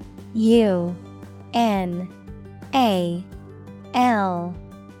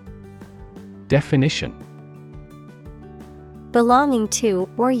 Definition: Belonging to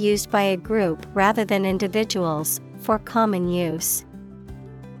or used by a group rather than individuals, for common use.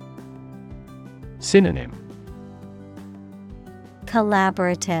 Synonym: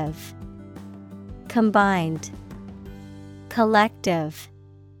 Collaborative, combined, collective.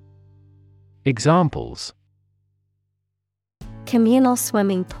 Examples: Communal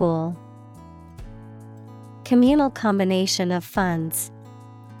swimming pool. Communal combination of funds.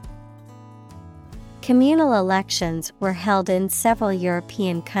 Communal elections were held in several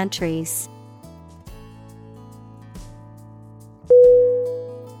European countries.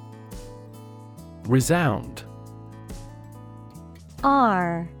 Resound.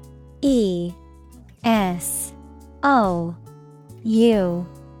 R-E-S-O-U-N-D.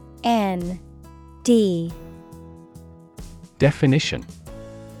 Definition: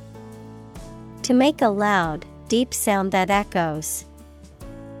 To make a loud, deep sound that echoes.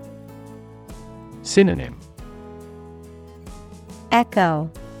 Synonym: Echo,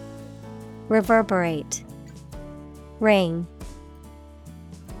 reverberate, ring.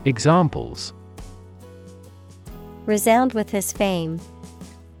 Examples: Resound with his fame.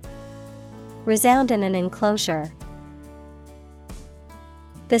 Resound in an enclosure.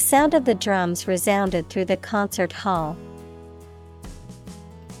 The sound of the drums resounded through the concert hall.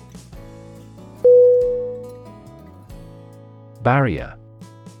 Barrier.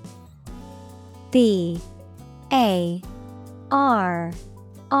 B-A-R-R-I-E-R.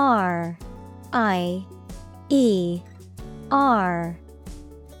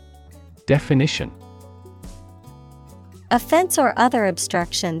 Definition: A fence or other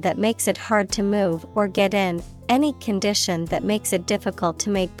obstruction that makes it hard to move or get in, any condition that makes it difficult to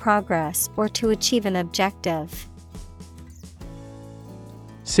make progress or to achieve an objective.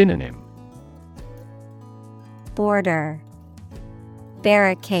 Synonym: Border,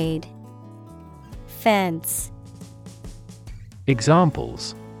 barricade, fence.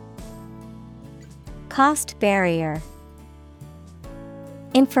 Examples: Cost barrier.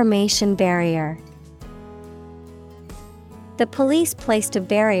 Information barrier. The police placed a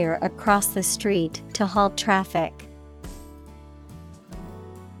barrier across the street to halt traffic.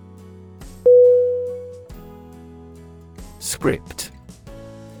 Script.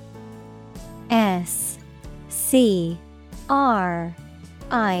 S-C-R-I-P-T.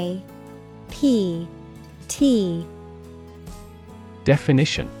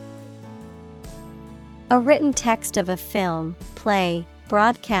 Definition: A written text of a film, play,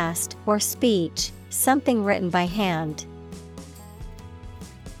 broadcast, or speech, something written by hand.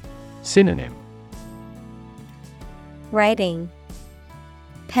 Synonym: Writing,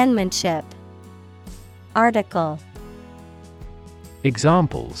 penmanship, article.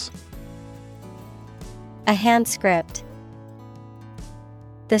 Examples: A hand script.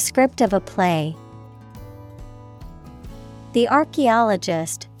 The script of a play. The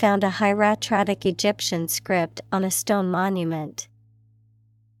archaeologist found a hieratic Egyptian script on a stone monument.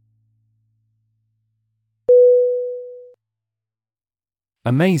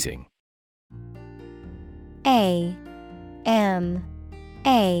 Amazing. A-M-A-Z-I-N-G.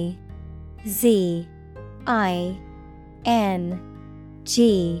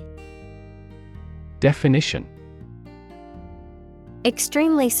 Definition: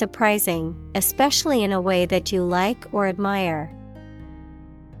 Extremely surprising, especially in a way that you like or admire.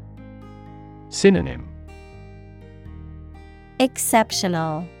 Synonym: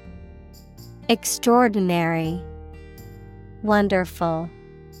 Exceptional, extraordinary, wonderful.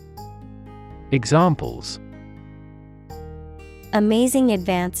 Examples: Amazing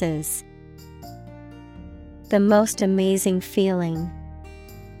advances. The most amazing feeling.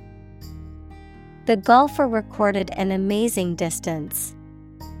 The golfer recorded an amazing distance.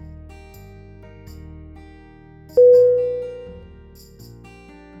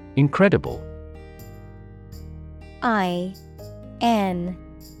 Incredible. INCREDIBLE.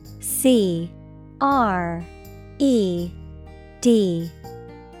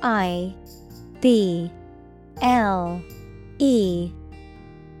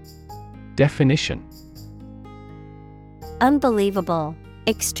 Definition: Unbelievable,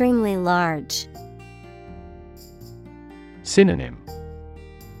 extremely large. Synonym: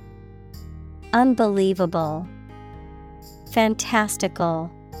 Unbelievable, fantastical,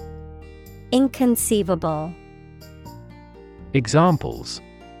 inconceivable. Examples: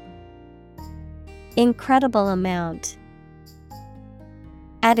 Incredible amount.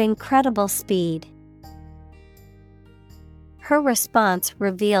 At incredible speed. Her response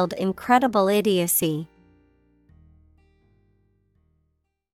revealed incredible idiocy.